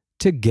listen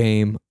to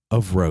Game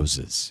of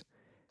Roses."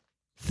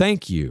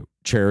 Thank you,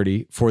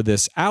 Charity, for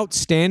this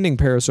outstanding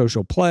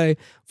parasocial play,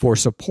 for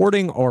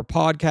supporting our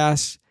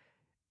podcast,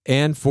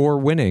 and for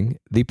winning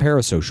the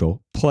Parasocial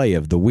Play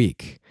of the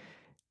Week.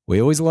 We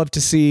always love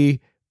to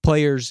see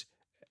players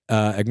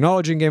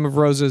acknowledging Game of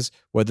Roses,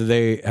 whether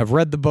they have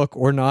read the book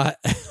or not,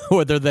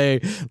 whether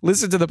they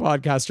listen to the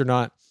podcast or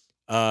not.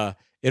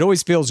 It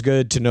always feels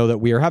good to know that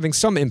we are having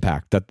some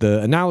impact, that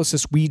the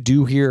analysis we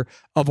do here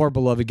of our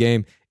beloved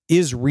game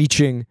is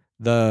reaching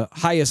the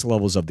highest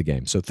levels of the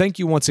game. So thank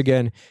you once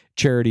again,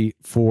 Charity,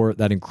 for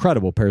that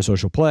incredible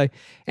parasocial play.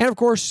 And of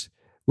course,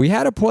 we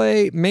had a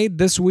play made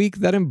this week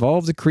that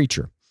involves a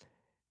creature.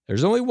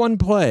 There's only one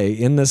play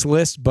in this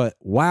list, but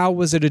wow,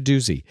 was it a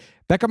doozy.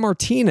 Becca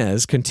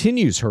Martinez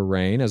continues her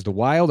reign as the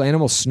wild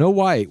animal Snow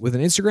White with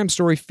an Instagram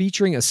story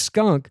featuring a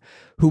skunk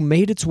who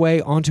made its way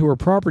onto her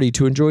property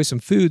to enjoy some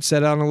food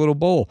set out in a little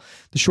bowl.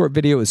 The short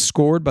video is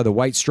scored by the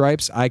White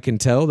Stripes. I can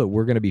tell that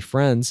we're going to be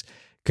friends.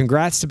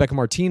 Congrats to Becca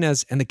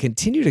Martinez and the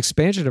continued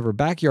expansion of her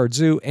backyard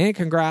zoo, and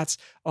congrats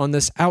on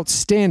this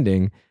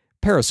outstanding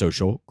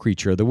parasocial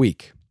creature of the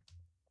week.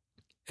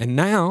 And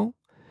now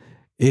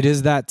it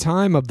is that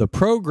time of the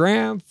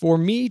program for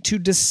me to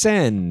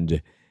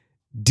descend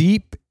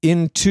deep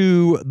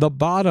into the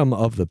bottom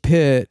of the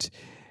pit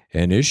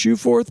and issue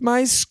forth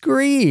my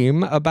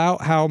scream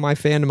about how my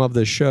fandom of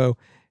this show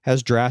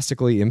has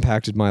drastically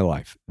impacted my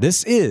life.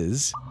 This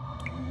is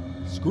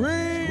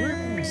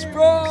Screams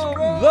from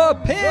the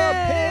Pit!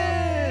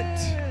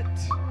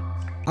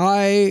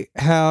 I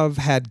have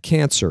had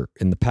cancer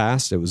in the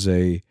past. It was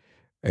a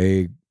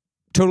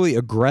totally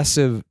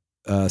aggressive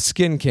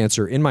skin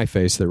cancer in my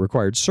face that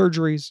required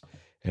surgeries,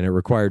 and it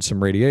required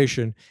some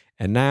radiation,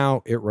 and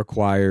now it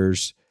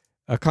requires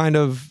a kind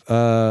of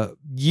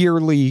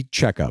yearly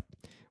checkup,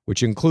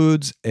 which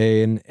includes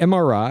an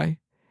MRI,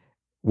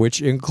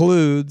 which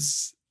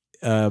includes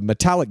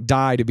metallic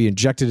dye to be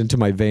injected into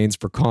my veins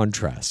for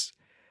contrast.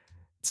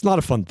 It's not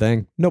a fun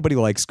thing. Nobody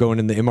likes going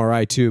in the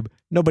MRI tube.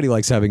 Nobody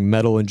likes having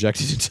metal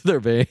injected into their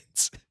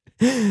veins.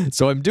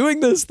 So I'm doing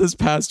this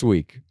past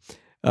week.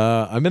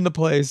 I'm in the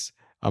place.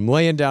 I'm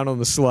laying down on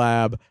the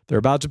slab. They're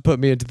about to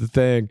put me into the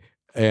thing.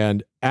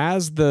 And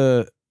as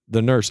the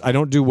nurse, I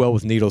don't do well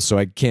with needles, so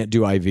I can't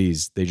do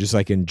IVs. They just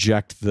like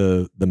inject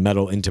the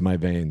metal into my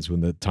veins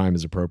when the time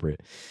is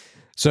appropriate.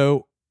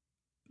 So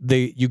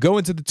you go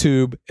into the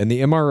tube and the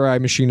MRI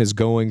machine is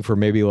going for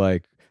maybe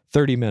like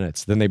 30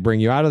 minutes. Then they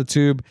bring you out of the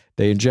tube,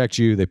 they inject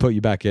you, they put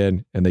you back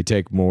in, and they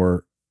take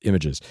more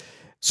images.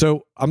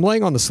 So I'm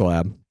laying on the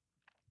slab.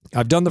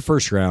 I've done the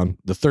first round,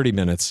 the 30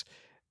 minutes.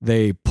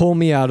 They pull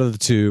me out of the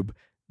tube.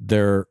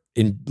 They're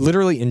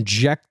literally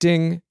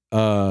injecting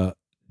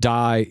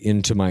dye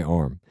into my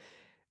arm.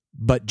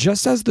 But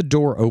just as the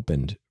door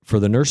opened for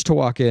the nurse to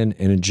walk in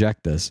and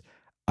inject this,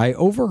 I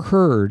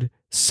overheard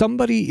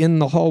somebody in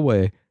the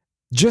hallway,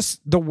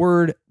 just the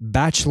word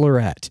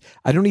Bachelorette.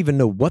 I don't even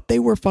know what they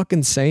were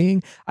fucking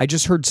saying. I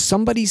just heard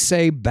somebody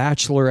say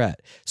Bachelorette.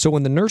 So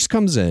when the nurse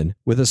comes in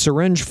with a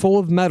syringe full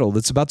of metal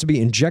that's about to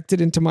be injected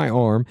into my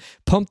arm,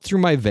 pumped through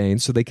my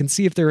veins so they can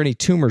see if there are any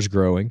tumors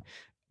growing,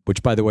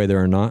 which by the way,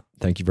 there are not.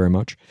 Thank you very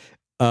much.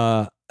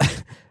 I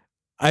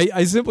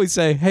simply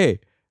say, hey,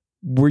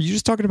 were you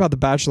just talking about The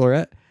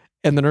Bachelorette?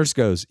 And the nurse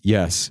goes,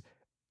 yes,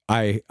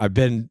 I've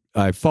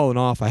fallen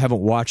off. I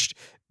haven't watched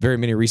very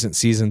many recent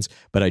seasons,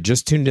 but I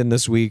just tuned in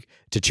this week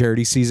to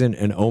charity season,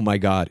 and oh my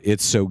God,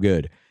 it's so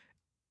good.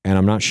 And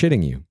I'm not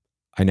shitting you.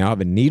 I now have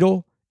a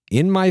needle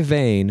in my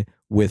vein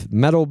with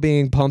metal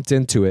being pumped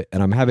into it,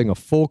 and I'm having a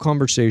full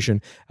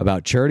conversation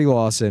about Charity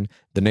Lawson,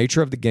 the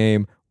nature of the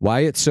game,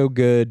 why it's so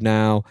good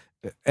now.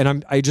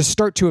 And I just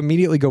start to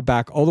immediately go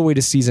back all the way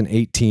to season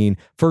 18,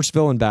 first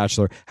villain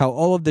Bachelor, how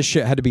all of this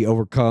shit had to be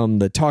overcome,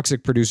 the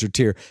toxic producer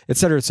tier, et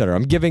cetera, et cetera.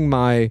 I'm giving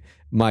my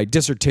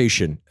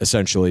dissertation,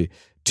 essentially,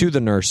 to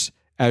the nurse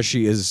as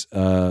she is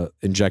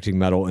injecting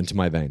metal into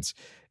my veins.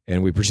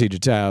 And we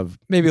proceeded to have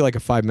maybe like a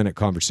 5-minute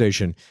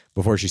conversation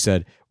before she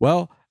said,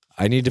 well,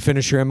 I need to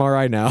finish your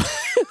MRI now.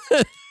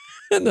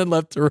 And then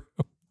left the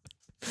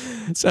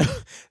room. So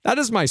that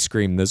is my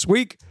scream this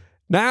week.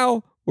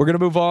 Now we're going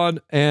to move on,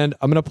 and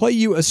I'm going to play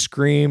you a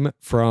scream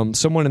from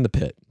someone in the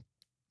pit.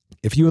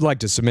 If you would like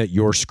to submit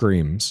your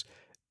screams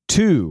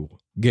to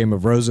Game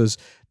of Roses,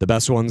 the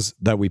best ones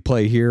that we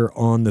play here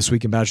on This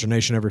Week in Bachelor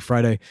Nation every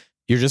Friday,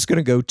 you're just going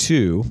to go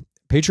to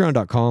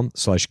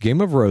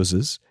patreon.com/Game of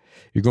Roses.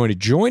 You're going to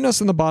join us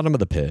in the bottom of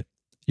the pit.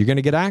 You're going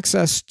to get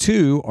access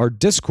to our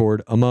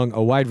Discord, among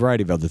a wide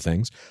variety of other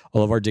things.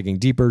 All of our Digging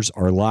Deepers,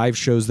 our live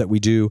shows that we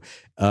do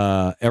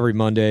every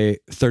Monday,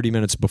 30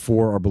 minutes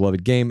before our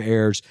beloved game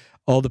airs,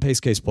 all the Pace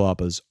Case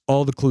Palapas,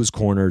 all the Clues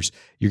Corners.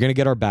 You're going to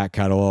get our back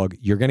catalog.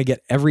 You're going to get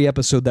every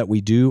episode that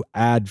we do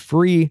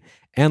ad-free.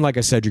 And like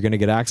I said, you're going to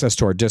get access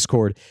to our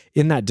Discord.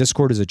 In that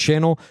Discord is a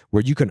channel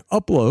where you can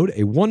upload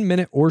a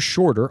 1-minute or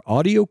shorter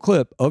audio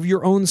clip of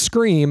your own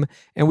scream,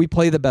 and we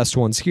play the best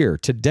ones here.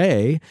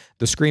 Today,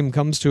 the scream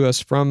comes to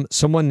us from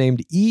someone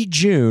named E.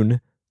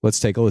 June. Let's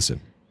take a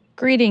listen.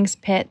 Greetings,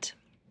 Pit.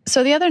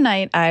 So the other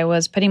night, I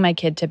was putting my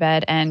kid to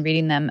bed and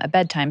reading them a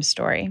bedtime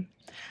story.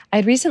 I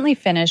had recently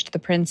finished the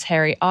Prince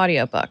Harry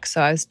audiobook,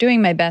 so I was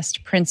doing my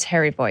best Prince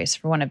Harry voice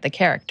for one of the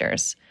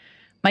characters.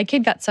 My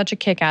kid got such a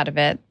kick out of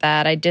it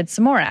that I did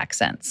some more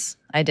accents.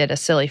 I did a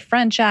silly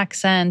French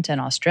accent, an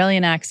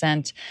Australian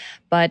accent,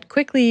 but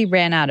quickly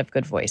ran out of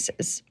good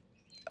voices.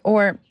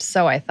 Or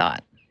so I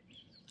thought.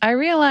 I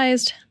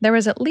realized there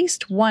was at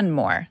least one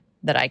more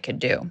that I could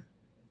do.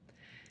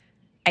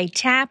 I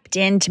tapped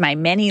into my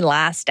many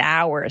last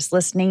hours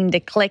listening to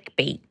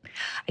clickbait.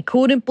 I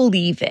couldn't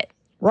believe it.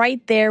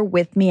 Right there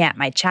with me at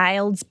my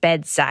child's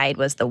bedside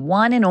was the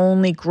one and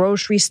only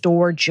grocery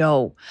store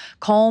Joe,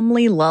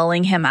 calmly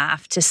lulling him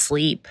off to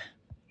sleep.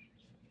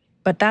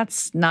 But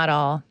that's not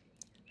all.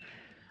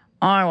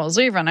 I was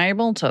even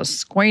able to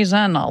squeeze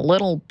in a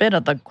little bit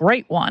of the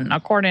great one,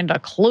 according to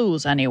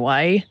Clues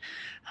anyway.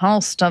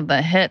 Host of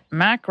the hit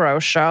macro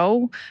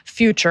show,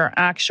 future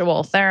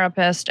actual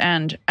therapist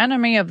and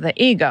enemy of the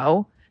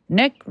ego,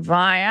 Nick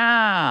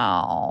Vial.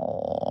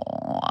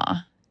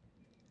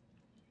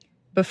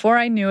 Before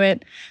I knew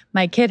it,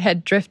 my kid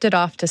had drifted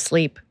off to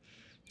sleep.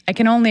 I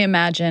can only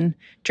imagine,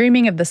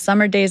 dreaming of the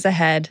summer days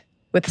ahead,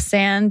 with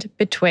sand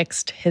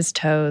betwixt his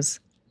toes.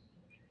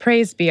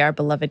 Praise be our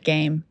beloved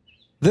game.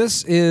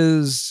 This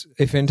is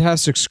a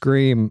fantastic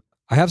scream.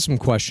 I have some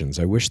questions.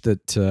 I wish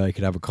that I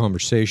could have a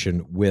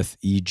conversation with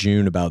E.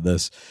 June about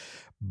this.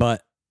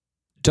 But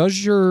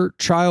does your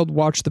child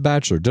watch The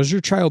Bachelor? Does your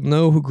child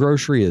know who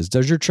Grocery is?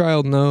 Does your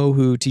child know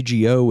who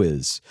TGO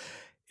is?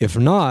 If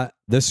not,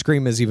 this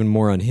scream is even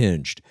more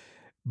unhinged.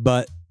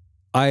 But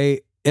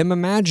I am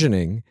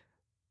imagining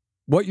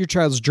what your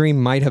child's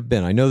dream might have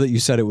been. I know that you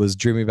said it was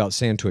dreaming about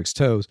sand twixt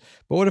toes,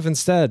 but what if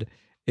instead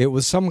it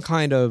was some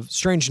kind of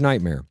strange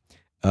nightmare?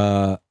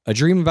 A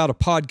dream about a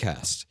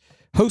podcast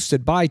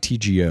hosted by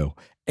TGO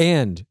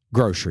and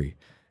Grocery.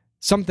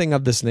 Something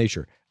of this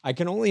nature. I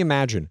can only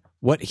imagine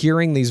what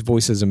hearing these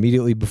voices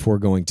immediately before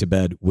going to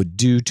bed would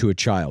do to a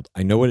child.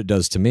 I know what it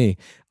does to me.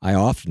 I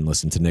often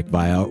listen to Nick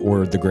Vial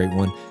or The Great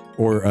One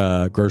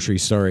or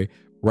Grocery,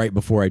 right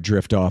before I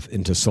drift off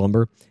into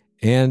slumber.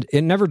 And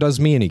it never does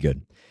me any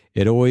good.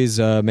 It always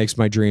makes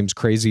my dreams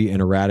crazy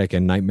and erratic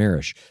and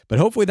nightmarish. But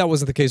hopefully that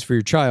wasn't the case for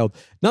your child.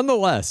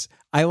 Nonetheless,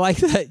 I like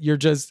that you're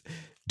just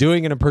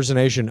doing an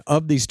impersonation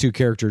of these two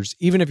characters,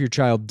 even if your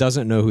child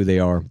doesn't know who they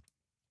are.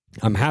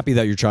 I'm happy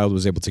that your child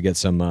was able to get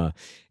some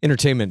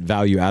entertainment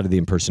value out of the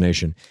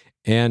impersonation.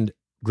 And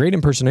great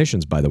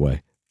impersonations, by the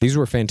way. These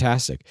were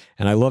fantastic.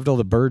 And I loved all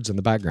the birds in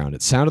the background.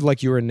 It sounded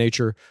like you were in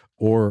nature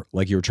or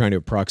like you were trying to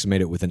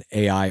approximate it with an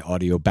AI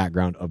audio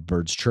background of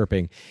birds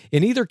chirping.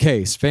 In either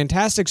case,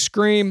 fantastic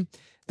scream.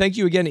 Thank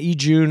you again, E.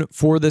 June,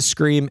 for this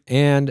scream.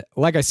 And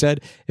like I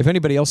said, if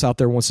anybody else out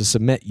there wants to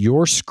submit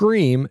your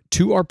scream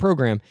to our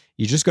program,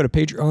 you just go to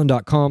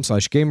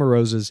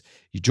patreon.com/GameOfRoses.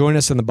 You join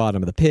us in the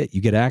bottom of the pit.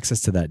 You get access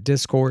to that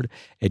Discord,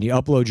 and you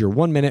upload your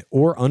 1-minute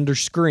or under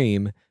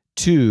scream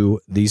to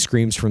the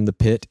Screams from the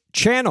Pit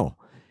channel.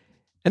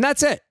 And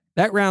that's it.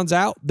 That rounds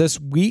out this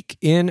week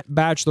in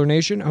Bachelor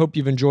Nation. I hope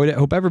you've enjoyed it. I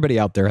hope everybody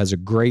out there has a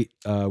great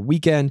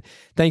weekend.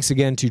 Thanks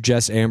again to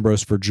Jess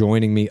Ambrose for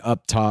joining me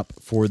up top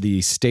for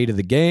the State of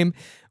the Game.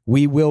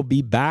 We will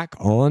be back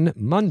on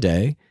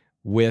Monday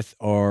with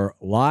our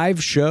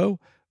live show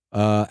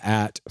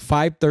at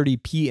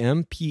 5:30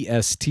 p.m.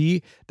 PST.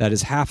 That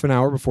is half an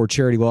hour before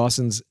Charity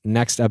Lawson's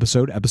next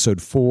episode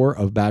 4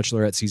 of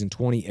Bachelorette Season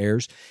 20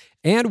 airs.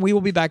 And we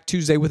will be back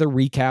Tuesday with a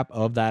recap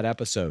of that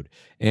episode.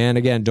 And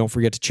again, don't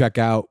forget to check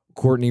out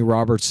Courtney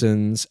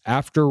Robertson's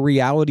After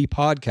Reality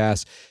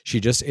podcast. She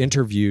just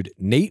interviewed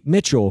Nate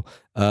Mitchell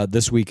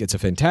this week. It's a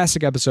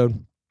fantastic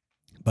episode.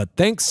 But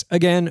thanks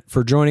again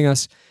for joining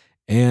us.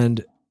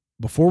 And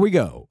before we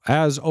go,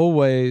 as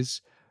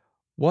always,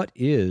 what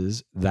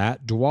is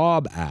that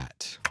dwab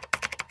at?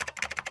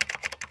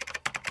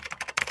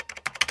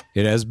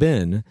 It has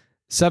been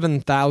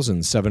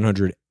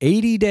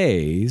 7,780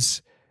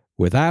 days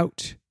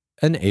without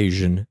an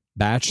Asian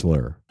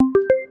bachelor.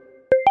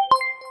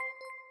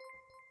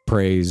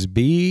 Praise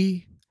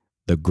be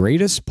the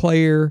greatest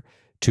player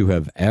to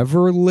have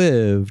ever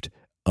lived,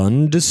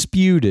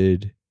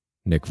 undisputed,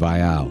 Nick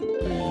Vial.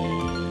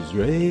 Please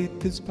rate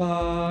this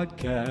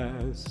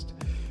podcast.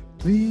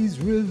 Please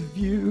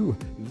review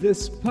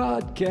this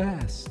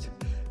podcast.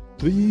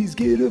 Please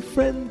get a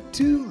friend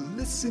to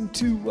listen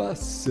to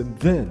us, and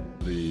then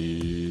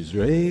please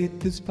rate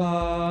this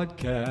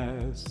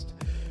podcast.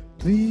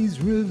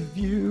 Please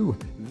review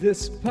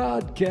this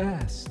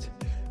podcast.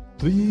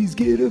 Please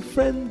get a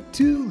friend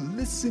to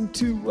listen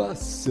to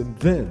us, and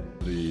then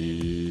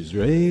please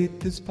rate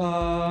this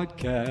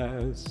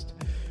podcast.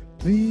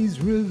 Please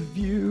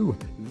review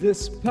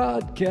this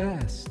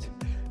podcast.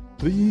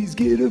 Please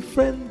get a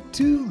friend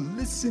to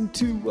listen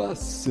to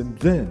us, and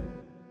then